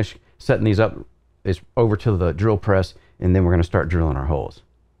I finish setting these up, it's over to the drill press, and then we're going to start drilling our holes.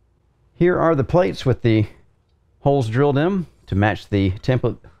 Here are the plates with the holes drilled in to match the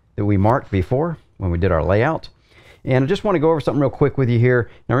template that we marked before when we did our layout. And I just want to go over something real quick with you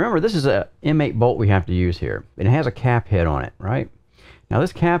here. Now remember, this is a M8 bolt we have to use here. And it has a cap head on it, right? Now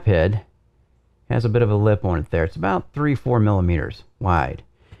this cap head has a bit of a lip on it there. It's about 3-4 millimeters wide.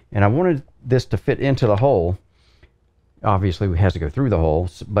 And I wanted this to fit into the hole. Obviously it has to go through the hole,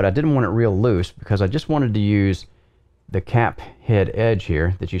 but I didn't want it real loose, because I just wanted to use the cap head edge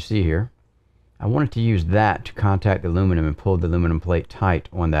here that you see here. I wanted to use that to contact the aluminum and pull the aluminum plate tight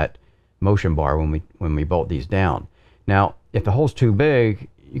on that motion bar when we bolt these down. Now, if the hole's too big,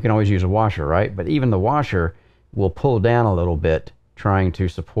 you can always use a washer, right? But even the washer will pull down a little bit, trying to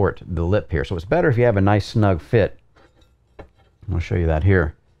support the lip here. So it's better if you have a nice snug fit. I'll show you that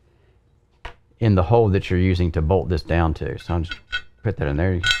here in the hole that you're using to bolt this down to. So I'll just put that in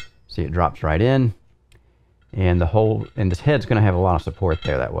there. You see it drops right in, and the hole, and this head's going to have a lot of support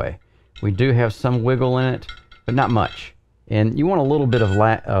there that way. We do have some wiggle in it, but not much. And you want a little bit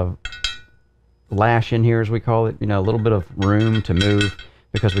of lash in here, as we call it, you know, a little bit of room to move,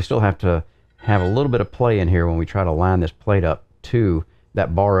 because we still have to have a little bit of play in here when we try to line this plate up to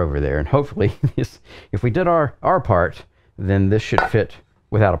that bar over there. And hopefully if we did our part, then this should fit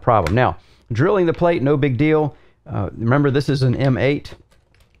without a problem. Now, drilling the plate, no big deal. Remember, this is an M8.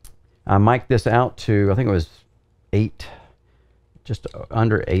 I mic'd this out to, I think it was 8, just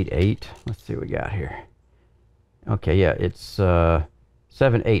under 8.8. Let's see what we got here. Okay, yeah, it's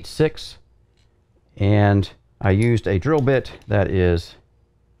 786, and I used a drill bit that is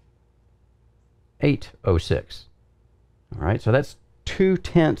 806. All right, so that's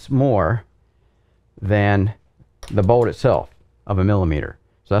 2/10 more than the bolt itself of a millimeter.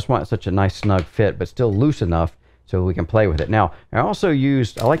 So that's why it's such a nice snug fit, but still loose enough so we can play with it. Now, I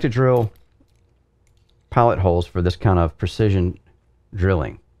like to drill pilot holes for this kind of precision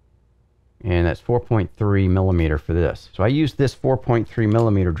drilling. And that's 4.3 millimeter for this. So I use this 4.3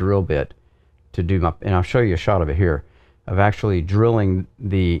 millimeter drill bit to do my, and I'll show you a shot of it here, of actually drilling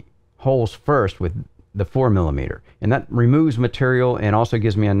the holes first with the 4 millimeter. And that removes material and also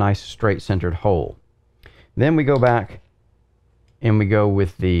gives me a nice straight centered hole. Then we go back and we go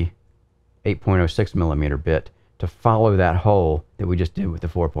with the 8.06 millimeter bit to follow that hole that we just did with the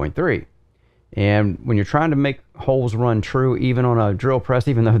 4.3. And when you're trying to make holes run true, even on a drill press,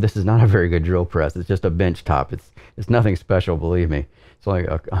 even though this is not a very good drill press, it's just a bench top. It's nothing special, believe me. It's like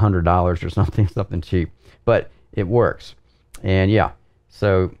 $100 or something cheap, but it works. And yeah,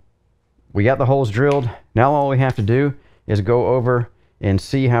 so we got the holes drilled. Now all we have to do is go over and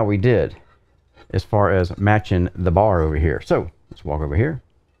see how we did as far as matching the bar over here. So let's walk over here.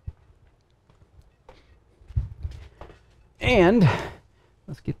 And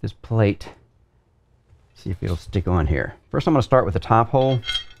let's get this plate. See if it'll stick on here. First I'm going to start with the top hole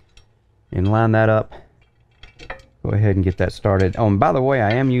and line that up. Go ahead and get that started. Oh, and by the way,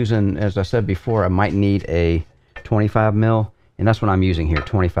 I am using, as I said before, I might need a 25 mil, and that's what I'm using here,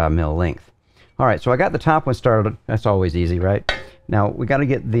 25 mil length. All right, so I got the top one started. That's always easy, right? Now we got to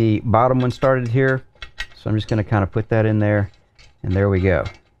get the bottom one started here. So I'm just going to kind of put that in there, and there we go.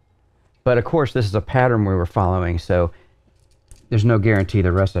 But of course, this is a pattern we were following, so there's no guarantee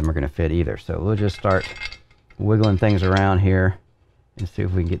the rest of them are going to fit either. So we'll just start wiggling things around here and see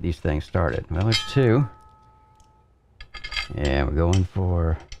if we can get these things started. Well, there's 2. And we're going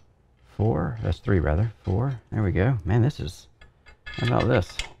for 4. That's 3 rather. 4. There we go. Man, this is... How about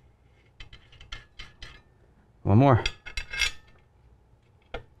this? One more.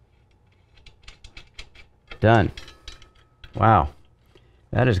 Done. Wow.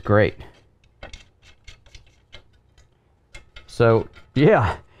 That is great. So,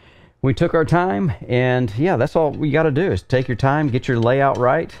 yeah, we took our time, and yeah, that's all we got to do is take your time, get your layout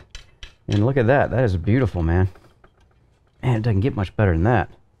right, and look at that. That is beautiful, man. Man, it doesn't get much better than that.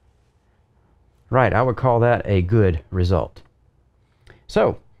 Right, I would call that a good result.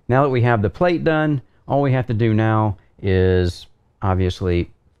 So, now that we have the plate done, all we have to do now is obviously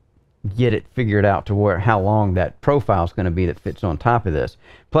get it figured out to where how long that profile is going to be that fits on top of this.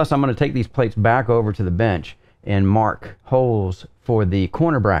 Plus, I'm going to take these plates back over to the bench and mark holes for the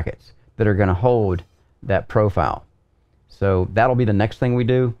corner brackets that are going to hold that profile. So that'll be the next thing we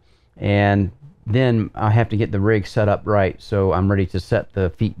do, and then I have to get the rig set up right so I'm ready to set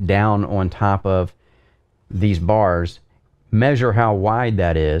the feet down on top of these bars, measure how wide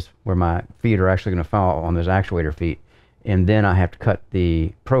that is where my feet are actually going to fall on those actuator feet, and then I have to cut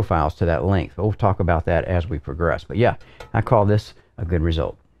the profiles to that length. We'll talk about that as we progress, but yeah, I call this a good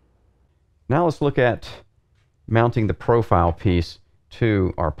result. Now let's look at mounting the profile piece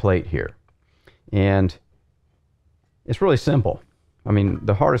to our plate here. And it's really simple. I mean,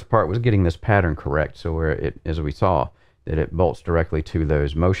 the hardest part was getting this pattern correct so where it, as we saw, that it bolts directly to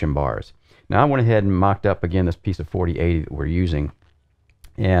those motion bars. Now I went ahead and mocked up again this piece of 4080 that we're using,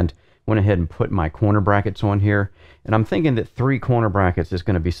 and went ahead and put my corner brackets on here, and I'm thinking that 3 corner brackets is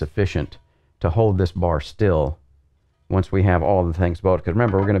going to be sufficient to hold this bar still once we have all the things bolted. Because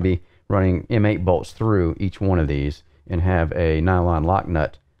remember, we're going to be running M8 bolts through each one of these and have a nylon lock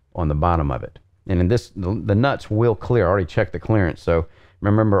nut on the bottom of it. And in this, the nuts will clear. I already checked the clearance. So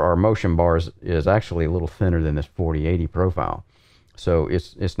remember, our motion bars is actually a little thinner than this 4080 profile. So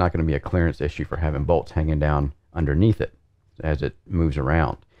it's not going to be a clearance issue for having bolts hanging down underneath it as it moves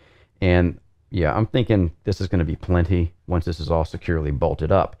around. And yeah, I'm thinking this is going to be plenty once this is all securely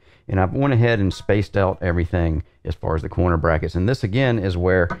bolted up. And I went ahead and spaced out everything as far as the corner brackets. And this again is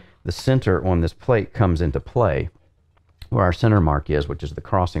where the center on this plate comes into play, where our center mark is, which is the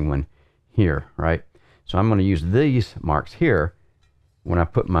crossing one here, right? So I'm going to use these marks here when I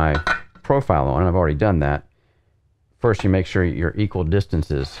put my profile on. I've already done that. First, you make sure you're equal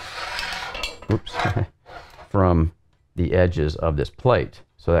distances, oops, from the edges of this plate.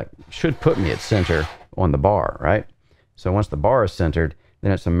 So that should put me at center on the bar, right? So once the bar is centered,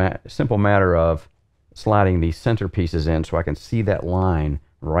 then it's a simple matter of sliding these center pieces in so I can see that line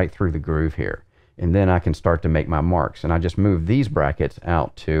right through the groove here. And then I can start to make my marks. And I just move these brackets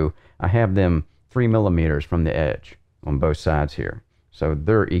out to, I have them 3 millimeters from the edge on both sides here. So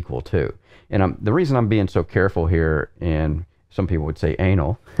they're equal too. And the reason I'm being so careful here, and some people would say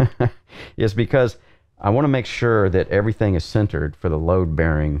anal, is because I want to make sure that everything is centered for the load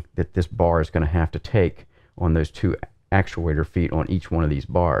bearing that this bar is going to have to take on those 2 actuator feet on each one of these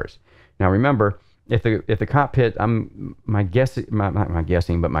bars. Now remember, if the cockpit, my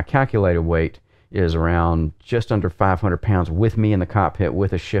calculated weight is around just under 500 pounds with me in the cockpit,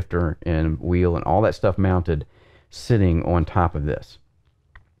 with a shifter and wheel and all that stuff mounted, sitting on top of this.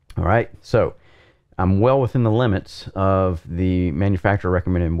 All right, so I'm well within the limits of the manufacturer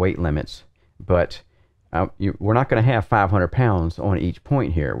recommended weight limits, but we're not going to have 500 pounds on each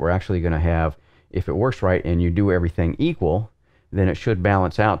point here. We're actually going to have, if it works right and you do everything equal, then it should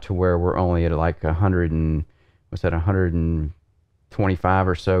balance out to where we're only at like 125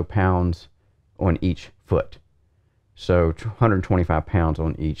 or so pounds on each foot. So 125 pounds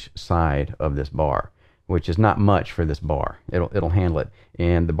on each side of this bar, which is not much for this bar. It'll handle it.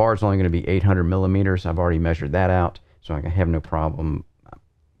 And the bar is only going to be 800 millimeters. I've already measured that out, so I have no problem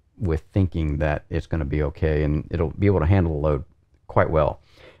with thinking that it's going to be okay, and it'll be able to handle the load quite well.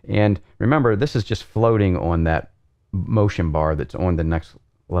 And remember, this is just floating on that motion bar that's on the next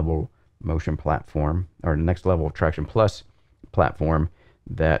level motion platform, or next level traction plus platform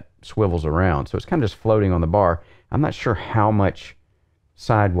that swivels around. So it's kind of just floating on the bar. I'm not sure how much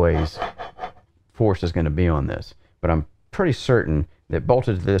sideways force is going to be on this, but I'm pretty certain that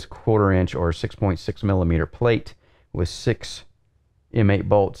bolted to this 1/4 inch or 6.6 millimeter plate with 6 M8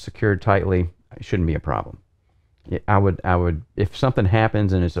 bolts secured tightly, it shouldn't be a problem. I would, if something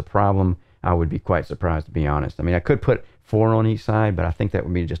happens and it's a problem, I would be quite surprised, to be honest. I mean, I could put 4 on each side, but I think that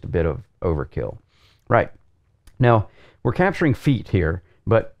would be just a bit of overkill. Right. Now, we're capturing feet here,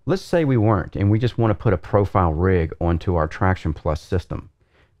 but let's say we weren't, and we just want to put a profile rig onto our Traction Plus system.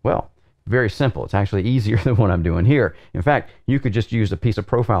 Well, very simple. It's actually easier than what I'm doing here. In fact, you could just use a piece of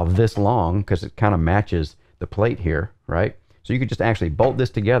profile this long, because it kind of matches the plate here, right? So you could just actually bolt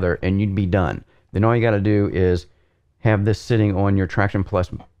this together and you'd be done. Then all you got to do is have this sitting on your Traction Plus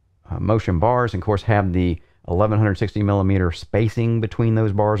motion bars, and of course have the 1160 millimeter spacing between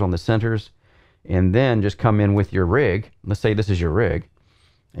those bars on the centers, and then just come in with your rig. Let's say this is your rig,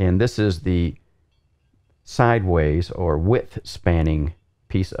 and this is the sideways or width spanning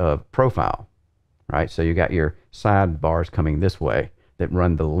piece of profile, right? So you got your side bars coming this way that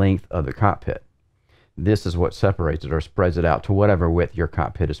run the length of the cockpit. This is what separates it or spreads it out to whatever width your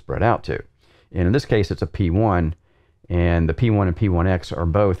cockpit is spread out to. And in this case, it's a P1, and the P1 and P1X are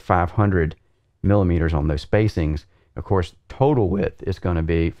both 500 millimeters on those spacings. Of course, total width is going to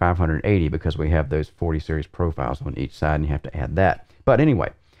be 580 because we have those 40 series profiles on each side, and you have to add that. But anyway,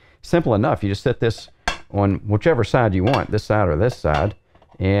 simple enough. You just set this on whichever side you want, this side or this side,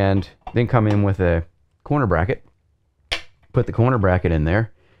 and then come in with a corner bracket, put the corner bracket in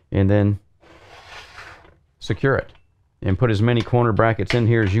there, and then secure it. And put as many corner brackets in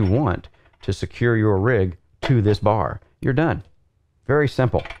here as you want to secure your rig to this bar. You're done. Very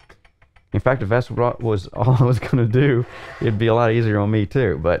simple. In fact, if that's what was all I was going to do, it'd be a lot easier on me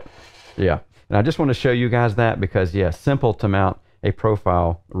too. But yeah, and I just want to show you guys that because, yeah, simple to mount a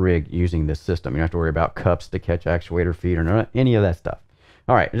profile rig using this system. You don't have to worry about cups to catch actuator feet or any of that stuff.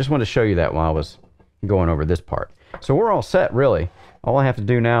 All right, I just wanted to show you that while I was going over this part. So we're all set, really. All I have to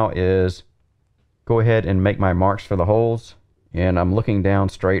do now is go ahead and make my marks for the holes, and I'm looking down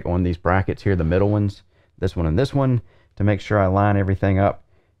straight on these brackets here, the middle ones, this one and this one, to make sure I line everything up.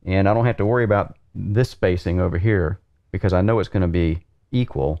 And I don't have to worry about this spacing over here because I know it's going to be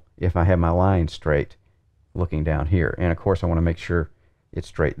equal if I have my line straight looking down here. And of course I want to make sure it's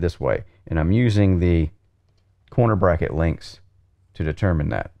straight this way, and I'm using the corner bracket links to determine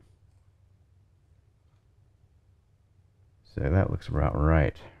that. So that looks about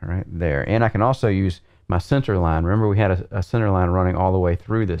right there. And I can also use my center line. Remember, we had a center line running all the way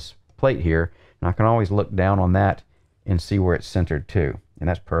through this plate here, and I can always look down on that and see where it's centered too, and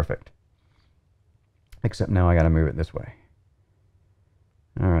that's perfect. Except now I got to move it this way.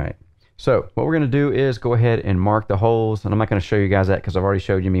 All right, so what we're going to do is go ahead and mark the holes, and I'm not going to show you guys that because I've already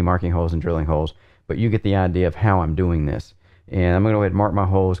showed you me marking holes and drilling holes, but you get the idea of how I'm doing this. And I'm going to go ahead and mark my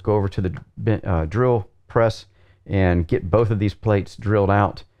holes, go over to the drill press, and get both of these plates drilled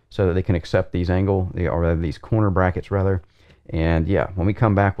out so that they can accept these or these corner brackets rather. And yeah, when we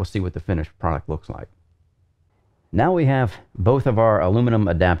come back, we'll see what the finished product looks like. Now we have both of our aluminum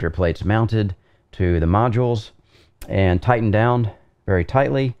adapter plates mounted to the modules and tightened down very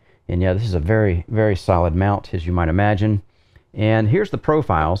tightly. And yeah, this is a very, very solid mount, as you might imagine. And here's the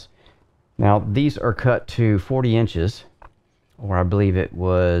profiles. Now these are cut to 40 inches, or I believe it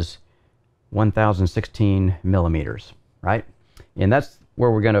was 1016 millimeters, right? And that's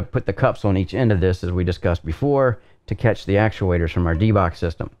where we're going to put the cups on each end of this, as we discussed before, to catch the actuators from our D-box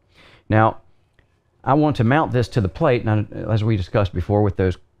system. Now, I want to mount this to the plate, now, as we discussed before, with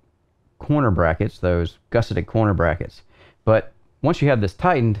those corner brackets, those gusseted corner brackets. But once you have this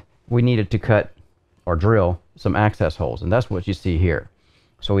tightened, we needed to cut or drill some access holes, and that's what you see here.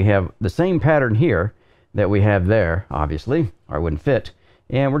 So we have the same pattern here that we have there, obviously, or it wouldn't fit.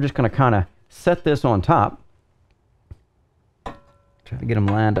 And we're just going to kind of set this on top. Try to get them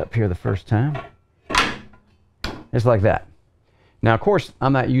lined up here the first time. Just like that. Now, of course,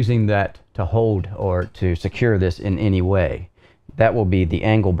 I'm not using that to hold or to secure this in any way. That will be the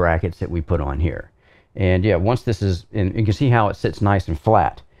angle brackets that we put on here. And yeah, once this is in, you can see how it sits nice and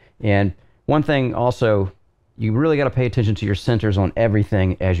flat. And one thing also you really got to pay attention to your centers on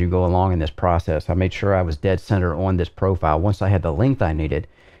everything as you go along in this process. I made sure I was dead center on this profile once I had the length I needed,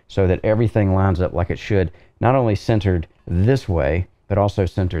 so that everything lines up like it should, not only centered this way, but also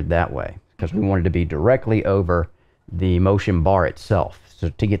centered that way, because we wanted to be directly over the motion bar itself. So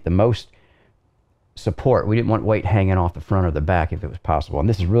to get the most support, we didn't want weight hanging off the front or the back if it was possible. And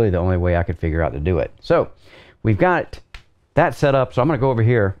this is really the only way I could figure out to do it. So we've got that set up. So I'm going to go over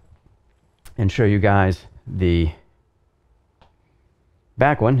here and show you guys the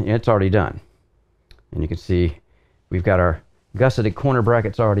back one. It's already done. And you can see we've got our gusseted corner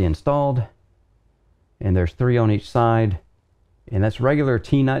brackets already installed. And there's 3 on each side. And that's regular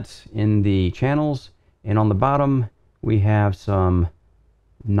T-nuts in the channels. And on the bottom, we have some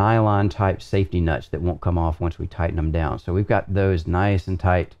nylon type safety nuts that won't come off once we tighten them down. So we've got those nice and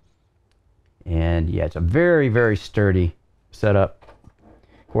tight. And yeah, it's a very, very sturdy setup.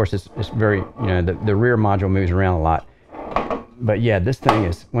 Of course, it's very, you know, the rear module moves around a lot. But yeah, this thing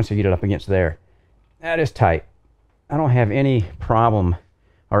is, once you get it up against there, that is tight. I don't have any problem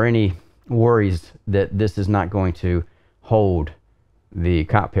or any worries that this is not going to hold the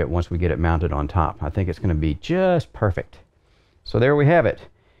cockpit once we get it mounted on top. I think it's going to be just perfect. So there we have it.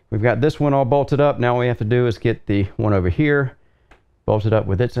 We've got this one all bolted up. Now all we have to do is get the one over here bolted up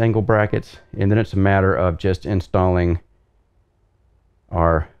with its angle brackets, and then it's a matter of just installing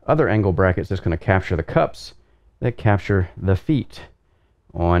our other angle brackets that's going to capture the cups that capture the feet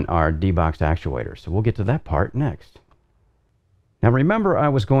on our D-box actuator. So we'll get to that part next. Now remember, I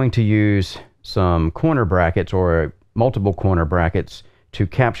was going to use some corner brackets or multiple corner brackets to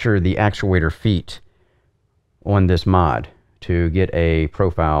capture the actuator feet on this mod to get a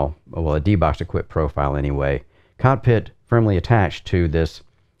profile, well, a D-box equipped profile anyway, cockpit firmly attached to this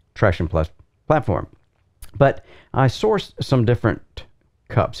Traction Plus platform. But I sourced some different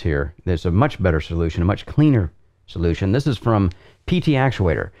cups here. There's a much better solution, a much cleaner solution. This is from PT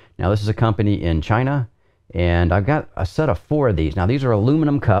Actuator. Now this is a company in China, and I've got a set of 4 of these. Now these are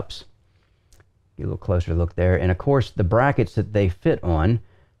aluminum cups. Get a little closer look there. And of course the brackets that they fit on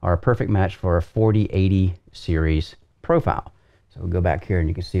are a perfect match for a 4080 series profile. So we'll go back here and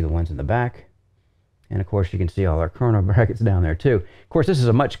you can see the ones in the back. And of course you can see all our corner brackets down there too. Of course this is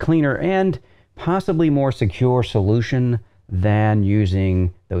a much cleaner and possibly more secure solution than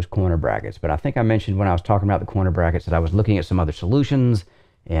using those corner brackets. But I think I mentioned when I was talking about the corner brackets that I was looking at some other solutions,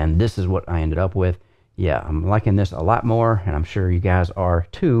 and this is what I ended up with. Yeah, I'm liking this a lot more, and I'm sure you guys are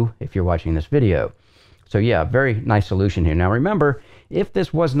too if you're watching this video. So yeah, very nice solution here. Now remember, if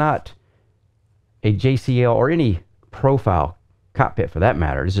this was not a JCL or any profile cockpit for that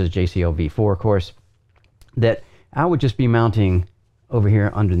matter, this is a JCL V4 of course, that I would just be mounting over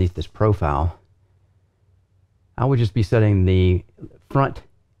here underneath this profile. I would just be setting the front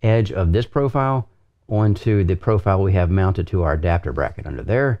edge of this profile onto the profile we have mounted to our adapter bracket under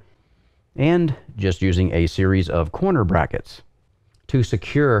there, and just using a series of corner brackets to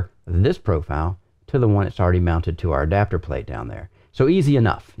secure this profile to the one that's already mounted to our adapter plate down there. So easy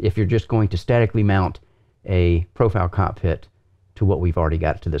enough if you're just going to statically mount a profile cockpit to what we've already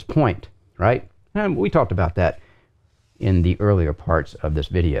got to this point, right? And we talked about that in the earlier parts of this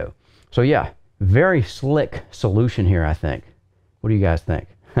video. So yeah, very slick solution here, I think. What do you guys think?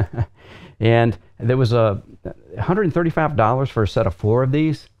 And there was a $135 for a set of 4 of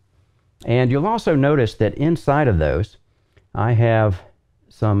these. And you'll also notice that inside of those, I have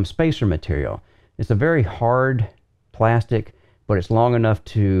some spacer material. It's a very hard plastic, but it's long enough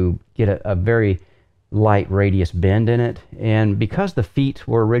to get a very light radius bend in it. And because the feet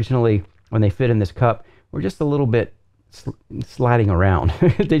were originally, when they fit in this cup, were just a little bit sliding around.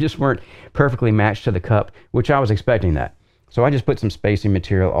 They just weren't perfectly matched to the cup, which I was expecting that. So I just put some spacing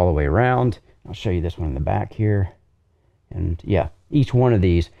material all the way around. I'll show you this one in the back here. And yeah, each one of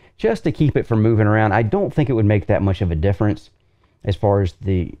these, just to keep it from moving around. I don't think it would make that much of a difference as far as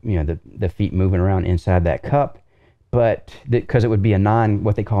the, you know, the feet moving around inside that cup, but because it would be a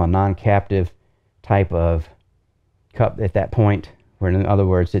what they call a non-captive type of cup at that point, where in other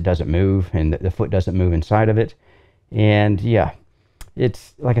words, it doesn't move and the foot doesn't move inside of it. And yeah,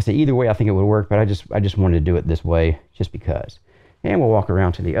 it's like I say, either way I think it would work, but I just wanted to do it this way just because. And we'll walk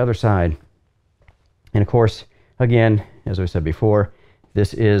around to the other side. And of course, again, as I said before,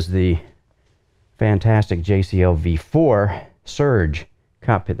 this is the fantastic JCL V4 Surge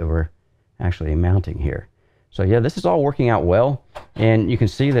cockpit that we're actually mounting here. So yeah, this is all working out well, and you can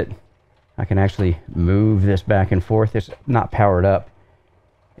see that I can actually move this back and forth. It's not powered up,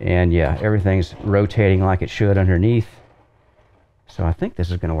 and yeah, everything's rotating like it should underneath. So I think this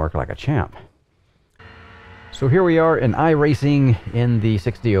is going to work like a champ. So here we are in iRacing in the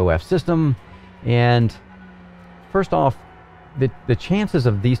 6DOF system, and first off, the chances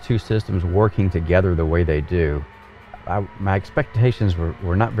of these two systems working together the way they do, my expectations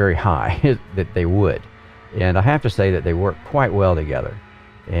were not very high that they would. And I have to say that they work quite well together.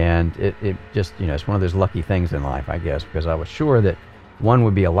 And it just, you know, it's one of those lucky things in life, I guess, because I was sure that one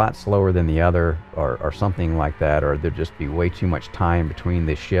would be a lot slower than the other, or something like that, or there'd just be way too much time between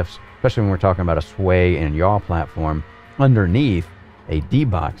the shifts, especially when we're talking about a sway and yaw platform underneath a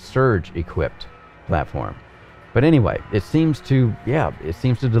D-Box Surge equipped platform. But anyway, it seems to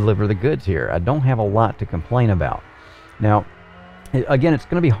deliver the goods here. I don't have a lot to complain about. Now, again, it's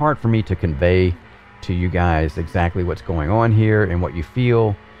going to be hard for me to convey to you guys exactly what's going on here and what you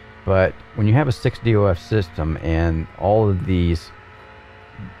feel, but when you have a 6 DOF system and all of these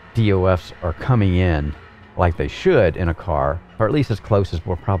DOFs are coming in like they should in a car, or at least as close as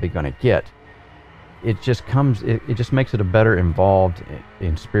we're probably going to get, it just makes it a better involved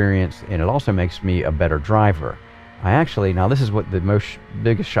experience, and it also makes me a better driver. Now this is what the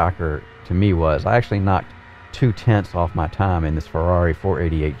biggest shocker to me was. I actually knocked 2/10 off my time in this Ferrari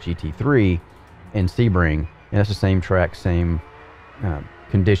 488 GT3 in Sebring, and that's the same track, same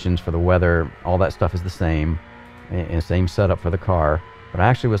conditions for the weather, all that stuff is the same, and same setup for the car, but I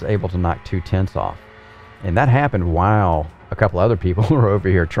actually was able to knock 2/10 off. And that happened while a couple other people were over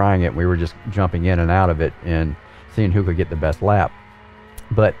here trying it, and we were just jumping in and out of it and seeing who could get the best lap.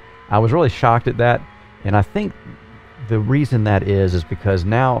 But I was really shocked at that, and I think the reason that is because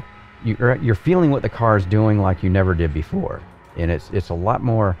now you're feeling what the car is doing like you never did before, and it's a lot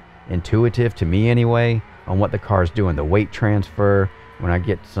more intuitive to me anyway on what the car is doing. The weight transfer, when I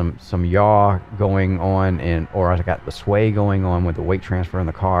get some yaw going on, or I got the sway going on with the weight transfer in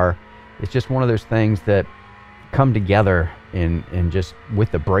the car, it's just one of those things that come together in just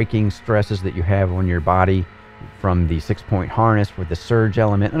with the braking stresses that you have on your body from the 6-point harness with the surge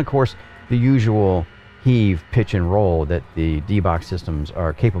element, and of course the usual heave, pitch, and roll that the D-Box systems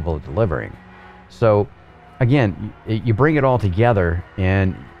are capable of delivering. So again, you bring it all together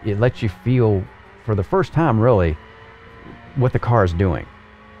and it lets you feel for the first time really what the car is doing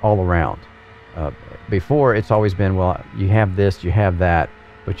all around. Before, it's always been, well, you have this, you have that,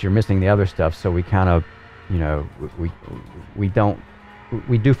 but you're missing the other stuff, so we kind of, you know,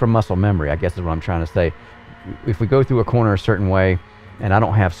 we do from muscle memory, I guess is what I'm trying to say. If we go through a corner a certain way and I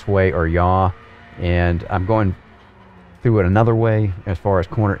don't have sway or yaw, and I'm going through it another way as far as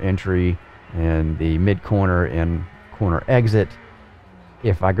corner entry and the mid corner and corner exit,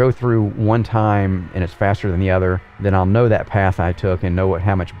 if I go through one time and it's faster than the other, then I'll know that path I took and know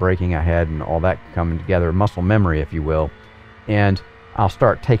how much braking I had and all that coming together, muscle memory if you will, and I'll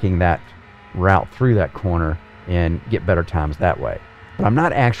start taking that route through that corner and get better times that way. But I'm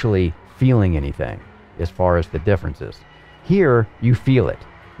not actually feeling anything as far as the differences. Here you feel it.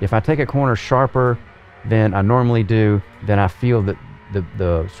 If I take a corner sharper than I normally do, then I feel that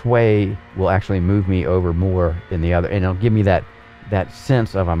the sway will actually move me over more than the other, and it'll give me that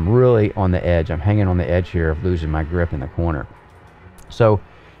sense of I'm really on the edge. I'm hanging on the edge here of losing my grip in the corner. So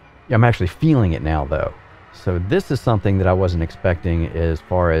I'm actually feeling it now though. So this is something that I wasn't expecting as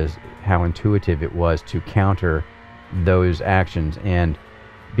far as how intuitive it was to counter those actions and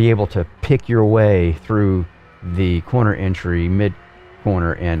be able to pick your way through the corner entry, mid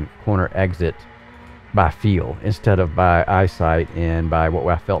corner, and corner exit by feel instead of by eyesight and by what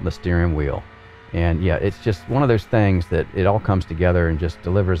I felt in the steering wheel. And yeah, it's just one of those things that it all comes together and just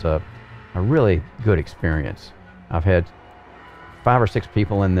delivers a really good experience. I've had 5 or 6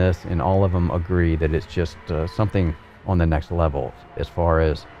 people in this, and all of them agree that it's just something on the next level as far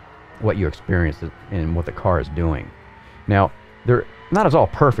as what you experience and what the car is doing. Now, they're not as all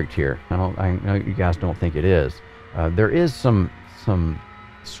perfect here. I know you guys don't think it is. There is some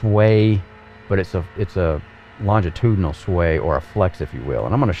sway, but it's a longitudinal sway, or a flex if you will.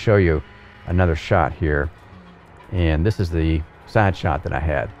 And I'm going to show you another shot here, and this is the side shot that I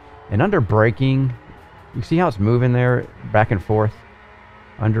had. And under braking, you see how it's moving there back and forth?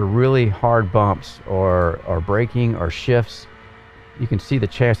 Under really hard bumps or braking or shifts, you can see the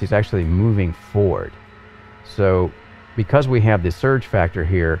chassis is actually moving forward. So because we have the surge factor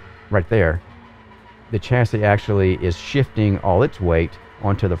here, right there, the chassis actually is shifting all its weight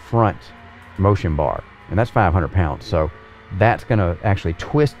onto the front motion bar, and that's 500 pounds. So that's going to actually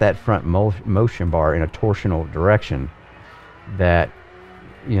twist that front motion bar in a torsional direction that,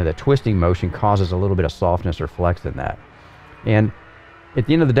 you know, the twisting motion causes a little bit of softness or flex in that. And at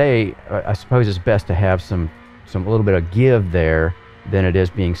the end of the day, I suppose it's best to have some a little bit of give there than it is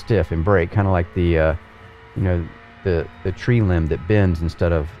being stiff and brake, kind of like the you know, the tree limb that bends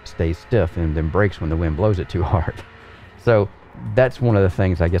instead of stays stiff and then breaks when the wind blows it too hard. So that's one of the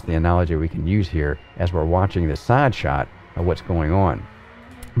things, I guess, the analogy we can use here as we're watching this side shot of what's going on.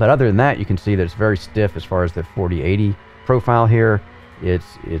 But other than that, you can see that it's very stiff as far as the 4080 profile here. It's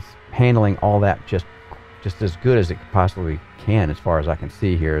handling all that just as good as it possibly can, as far as I can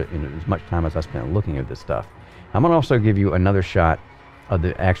see here, in as much time as I spent looking at this stuff. I'm going to also give you another shot of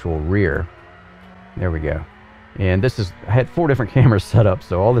the actual rear. There we go. And this is, I had 4 different cameras set up,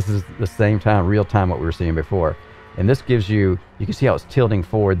 so all this is the same time, real time, what we were seeing before. And this gives you can see how it's tilting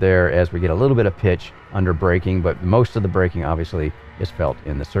forward there as we get a little bit of pitch under braking, but most of the braking obviously is felt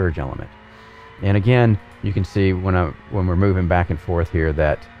in the surge element. And again, you can see when we're moving back and forth here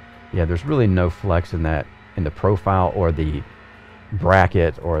that, yeah, there's really no flex in that, in the profile or the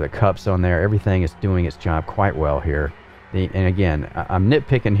bracket or the cups on there. Everything is doing its job quite well here. And again, I'm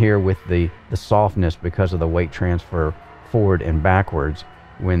nitpicking here with the softness because of the weight transfer forward and backwards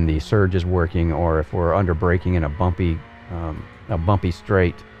when the surge is working, or if we're under braking in a bumpy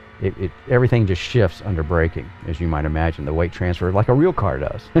straight, everything just shifts under braking, as you might imagine, the weight transfer, like a real car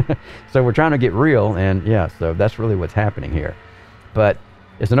does. So we're trying to get real, and yeah, so that's really what's happening here. But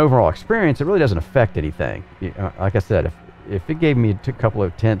as an overall experience, it really doesn't affect anything. Like I said, if it gave me a couple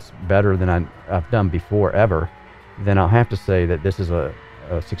of tenths better than I've done before ever, then I'll have to say that this is a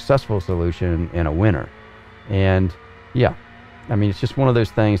successful solution and a winner. And yeah, I mean, it's just one of those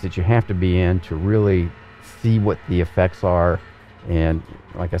things that you have to be in to really see what the effects are. And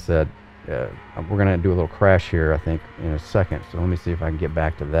like I said, we're going to do a little crash here, I think, in a second. So let me see if I can get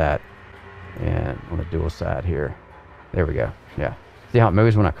back to that. And on the dual side here. There we go. Yeah. See how it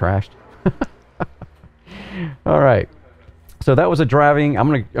moves when I crashed? All right. So that was a driving.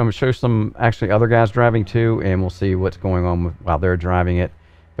 I'm gonna show some actually other guys driving too, and we'll see what's going on while they're driving it.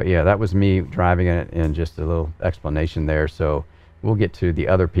 But yeah, that was me driving it, and just a little explanation there. So we'll get to the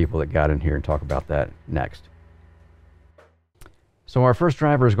other people that got in here and talk about that next. So our first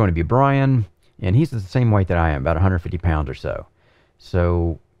driver is going to be Brian, and he's the same weight that I am, about 150 pounds or so.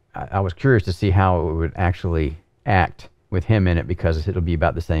 So I was curious to see how it would actually act with him in it, because it'll be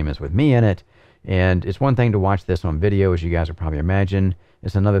about the same as with me in it. And it's one thing to watch this on video, as you guys will probably imagine.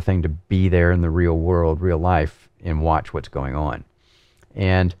 It's another thing to be there in the real world, real life, and watch what's going on.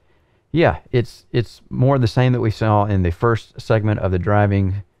 And yeah, it's more the same that we saw in the first segment of the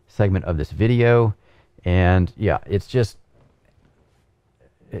driving segment of this video. And yeah, it's just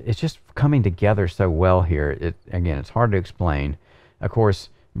coming together so well here. Again, it's hard to explain. Of course,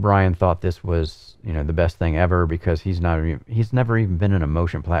 Brian thought this was, the best thing ever, because he's never even been in a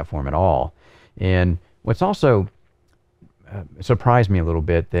motion platform at all. And what's also surprised me a little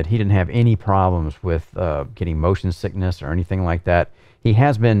bit, that he didn't have any problems with getting motion sickness or anything like that. He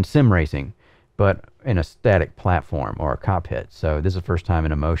has been sim racing, but in a static platform or a cockpit. So this is the first time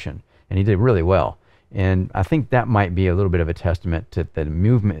in a motion, and he did really well. And I think that might be a little bit of a testament to the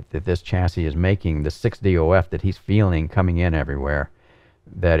movement that this chassis is making, the 6DOF that he's feeling coming in everywhere,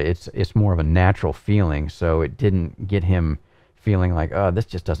 that it's more of a natural feeling. So it didn't get him feeling like, oh, this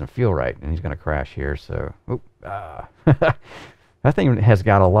just doesn't feel right, and he's going to crash here. So that thing has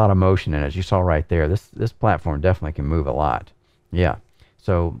got a lot of motion in it, as you saw right there. This platform definitely can move a lot. Yeah.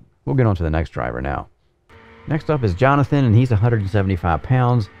 So we'll get on to the next driver now. Next up is Jonathan, and he's 175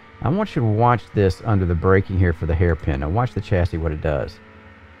 pounds. I want you to watch this under the braking here for the hairpin. Now watch the chassis, what it does.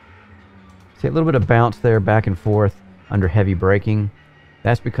 See a little bit of bounce there back and forth under heavy braking.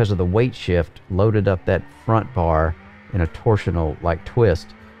 That's because of the weight shift loaded up that front bar in a torsional like twist,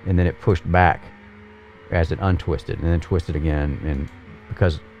 and then it pushed back as it untwisted and then twisted again. And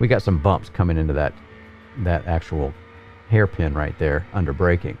because we got some bumps coming into that actual hairpin right there under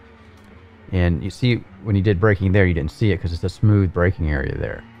braking. And you see when you did braking there, you didn't see it because it's a smooth braking area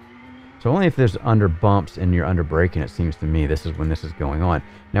there. So only if there's under bumps and you're under braking, it seems to me, this is when this is going on.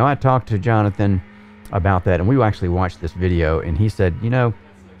 Now I talked to Jonathan about that, and we actually watched this video, and he said,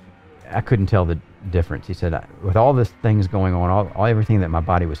 I couldn't tell the difference. He said, with all this things going on, everything that my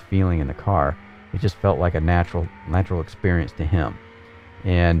body was feeling in the car, it just felt like a natural experience to him.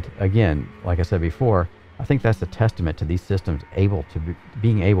 And again, like I said before, I think that's a testament to these systems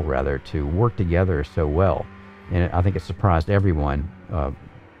being able to work together so well. And I think it surprised everyone,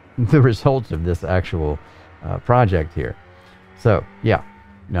 the results of this actual project here. So yeah,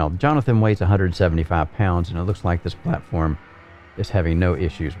 now Jonathan weighs 175 pounds, and it looks like this platform is having no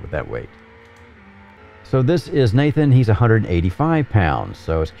issues with that weight. So this is Nathan. He's 185 pounds.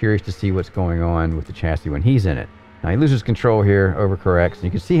 So I was curious to see what's going on with the chassis when he's in it. Now he loses control here, overcorrects, and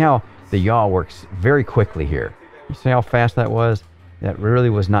you can see how the yaw works very quickly here. You see how fast that was? That really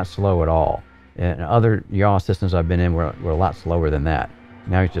was not slow at all. And other yaw systems I've been in were a lot slower than that.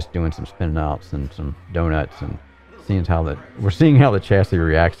 Now he's just doing some spin outs and some donuts and seeing how the chassis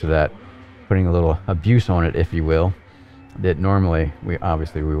reacts to that, putting a little abuse on it, if you will, that normally we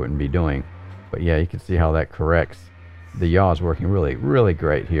wouldn't be doing. But yeah, you can see how that corrects. The yaw is working really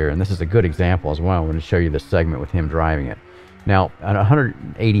great here, and this is a good example as well. I'm going to show you this segment with him driving it. Now, at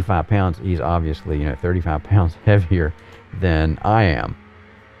 185 pounds, he's obviously 35 pounds heavier than I am.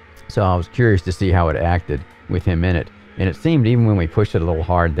 So I was curious to see how it acted with him in it, and it seemed even when we pushed it a little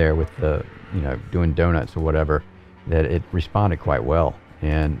hard there with the doing donuts or whatever, that it responded quite well.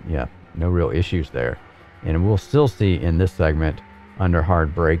 And yeah, no real issues there. And we'll still see in this segment under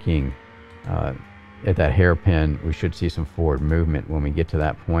hard braking. At that hairpin, we should see some forward movement when we get to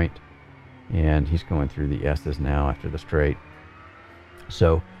that point. And he's going through the S's now after the straight.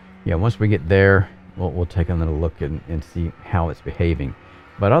 So yeah, once we get there, we'll take a little look and see how it's behaving.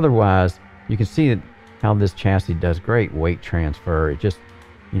 But otherwise, you can see how this chassis does great weight transfer. It just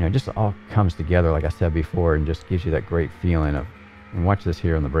just all comes together, like I said before, and just gives you that great feeling of. And watch this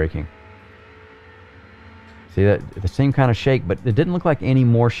here on the braking. See that the same kind of shake, but it didn't look like any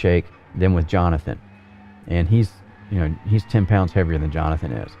more shake than with Jonathan. And he's 10 pounds heavier than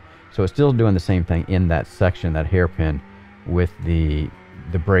Jonathan is. So it's still doing the same thing in that section, that hairpin, with the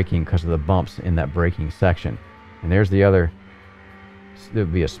braking because of the bumps in that braking section. And there's the other. There'll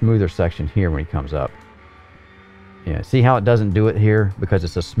be a smoother section here when he comes up. Yeah, see how it doesn't do it here? Because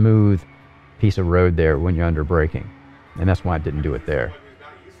it's a smooth piece of road there when you're under braking. And that's why it didn't do it there.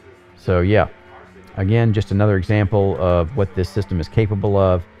 So yeah, again, just another example of what this system is capable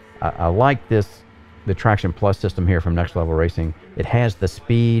of. I like the Traction Plus system here from Next Level Racing. It has the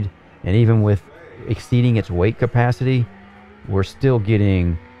speed, and even with exceeding its weight capacity, we're still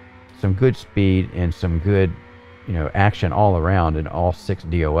getting some good speed and some good action all around in all 6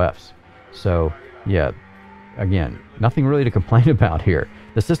 DOFs. So yeah, again, nothing really to complain about here.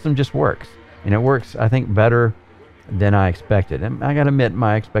 The system just works, and it works, I think, better than I expected. And I gotta admit,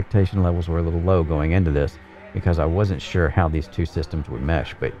 my expectation levels were a little low going into this because I wasn't sure how these two systems would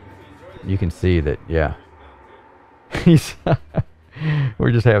mesh. But you can see that, yeah,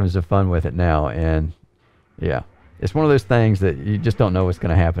 we're just having some fun with it now. And yeah, it's one of those things that you just don't know what's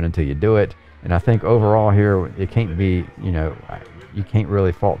going to happen until you do it. And I think overall here, it can't be, you can't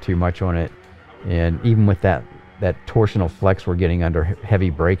really fault too much on it. And even with that torsional flex we're getting under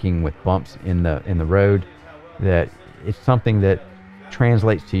heavy braking with bumps in the road, that it's something that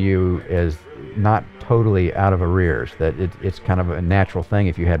translates to you as not totally out of arrears, that it's kind of a natural thing.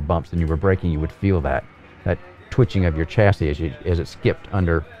 If you had bumps and you were braking, you would feel that twitching of your chassis as it skipped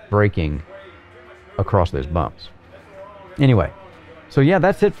under braking across those bumps. Anyway, so yeah,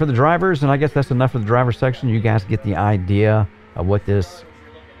 that's it for the drivers, and I guess that's enough for the driver section. You guys get the idea of what this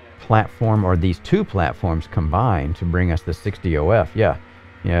platform, or these two platforms, combine to bring us the 6 DOF. Yeah,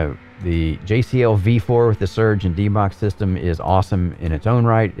 the JCL V4 with the surge and D-Box system is awesome in its own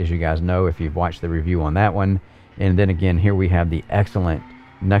right, as you guys know if you've watched the review on that one. And then again, here we have the excellent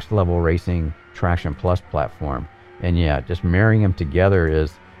Next Level Racing Traction Plus platform. And yeah, just marrying them together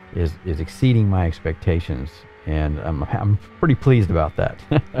is exceeding my expectations, and I'm pretty pleased about that.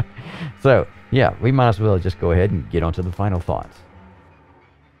 So yeah, we might as well just go ahead and get onto the final thoughts.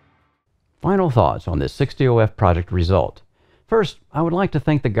 Final thoughts on this 6 DOF project result. First, I would like to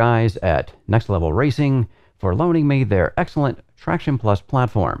thank the guys at Next Level Racing for loaning me their excellent Traction Plus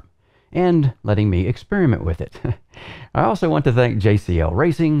platform and letting me experiment with it. I also want to thank JCL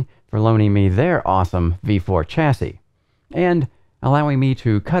Racing for loaning me their awesome V4 chassis and allowing me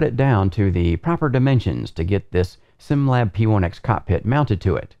to cut it down to the proper dimensions to get this SimLab P1X cockpit mounted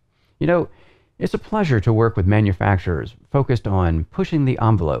to it. It's a pleasure to work with manufacturers focused on pushing the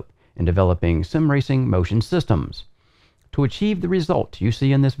envelope and developing sim racing motion systems. To achieve the result you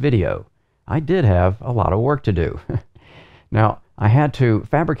see in this video, I did have a lot of work to do. Now, I had to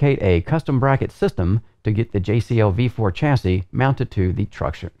fabricate a custom bracket system to get the JCL V4 chassis mounted to the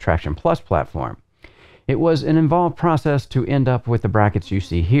Traction Plus platform. It was an involved process to end up with the brackets you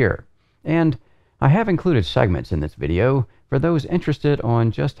see here, and I have included segments in this video for those interested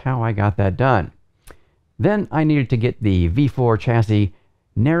on just how I got that done. Then I needed to get the V4 chassis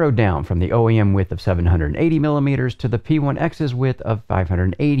narrowed down from the OEM width of 780 millimeters to the P1X's width of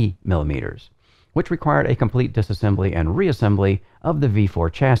 580 millimeters, which required a complete disassembly and reassembly of the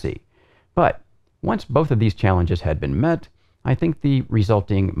V4 chassis. But once both of these challenges had been met, I think the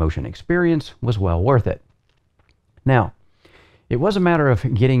resulting motion experience was well worth it. Now, it was a matter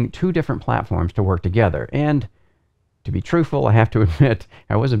of getting two different platforms to work together, and to be truthful, I have to admit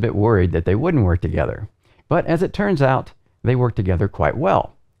I was a bit worried that they wouldn't work together. But as it turns out, they work together quite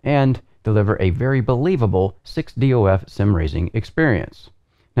well and deliver a very believable 6 DOF sim racing experience.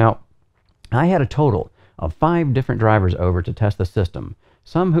 Now, I had a total of 5 different drivers over to test the system,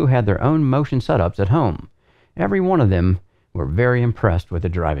 some who had their own motion setups at home. Every one of them were very impressed with the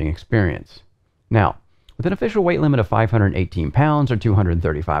driving experience. Now, with an official weight limit of 518 pounds or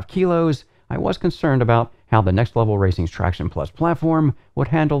 235 kilos, I was concerned about how the Next Level Racing's Traction Plus platform would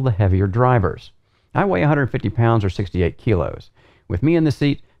handle the heavier drivers. I weigh 150 pounds or 68 kilos. With me in the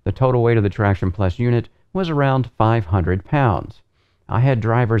seat, the total weight of the Traction Plus unit was around 500 pounds. I had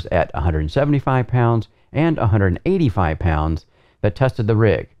drivers at 175 pounds and 185 pounds that tested the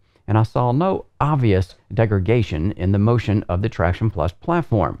rig, and I saw no obvious degradation in the motion of the Traction Plus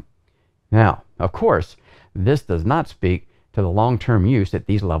platform. Now, of course, this does not speak to the long-term use at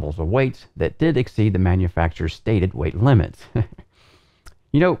these levels of weights that did exceed the manufacturer's stated weight limits.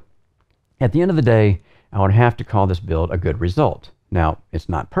 You know, at the end of the day, I would have to call this build a good result. Now, it's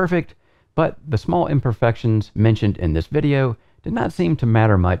not perfect, but the small imperfections mentioned in this video did not seem to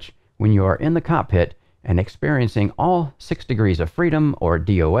matter much when you are in the cockpit and experiencing all 6 degrees of freedom, or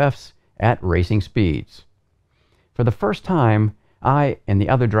DOFs, at racing speeds. For the first time, I and the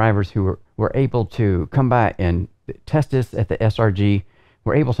other drivers who were able to come by and test this at the SRG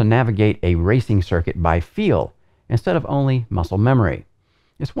were able to navigate a racing circuit by feel instead of only muscle memory.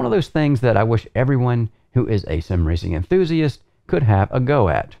 It's one of those things that I wish everyone who is a sim racing enthusiast could have a go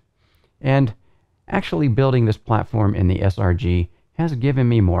at. And actually building this platform in the SRG has given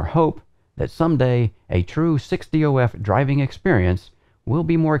me more hope that someday a true 6DOF driving experience will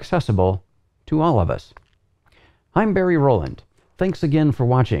be more accessible to all of us. I'm Barry Rowland. Thanks again for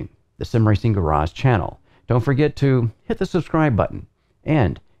watching the Sim Racing Garage channel. Don't forget to hit the subscribe button.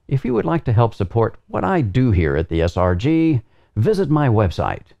 And if you would like to help support what I do here at the SRG, visit my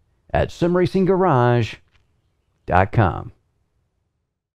website at simracinggarage.com.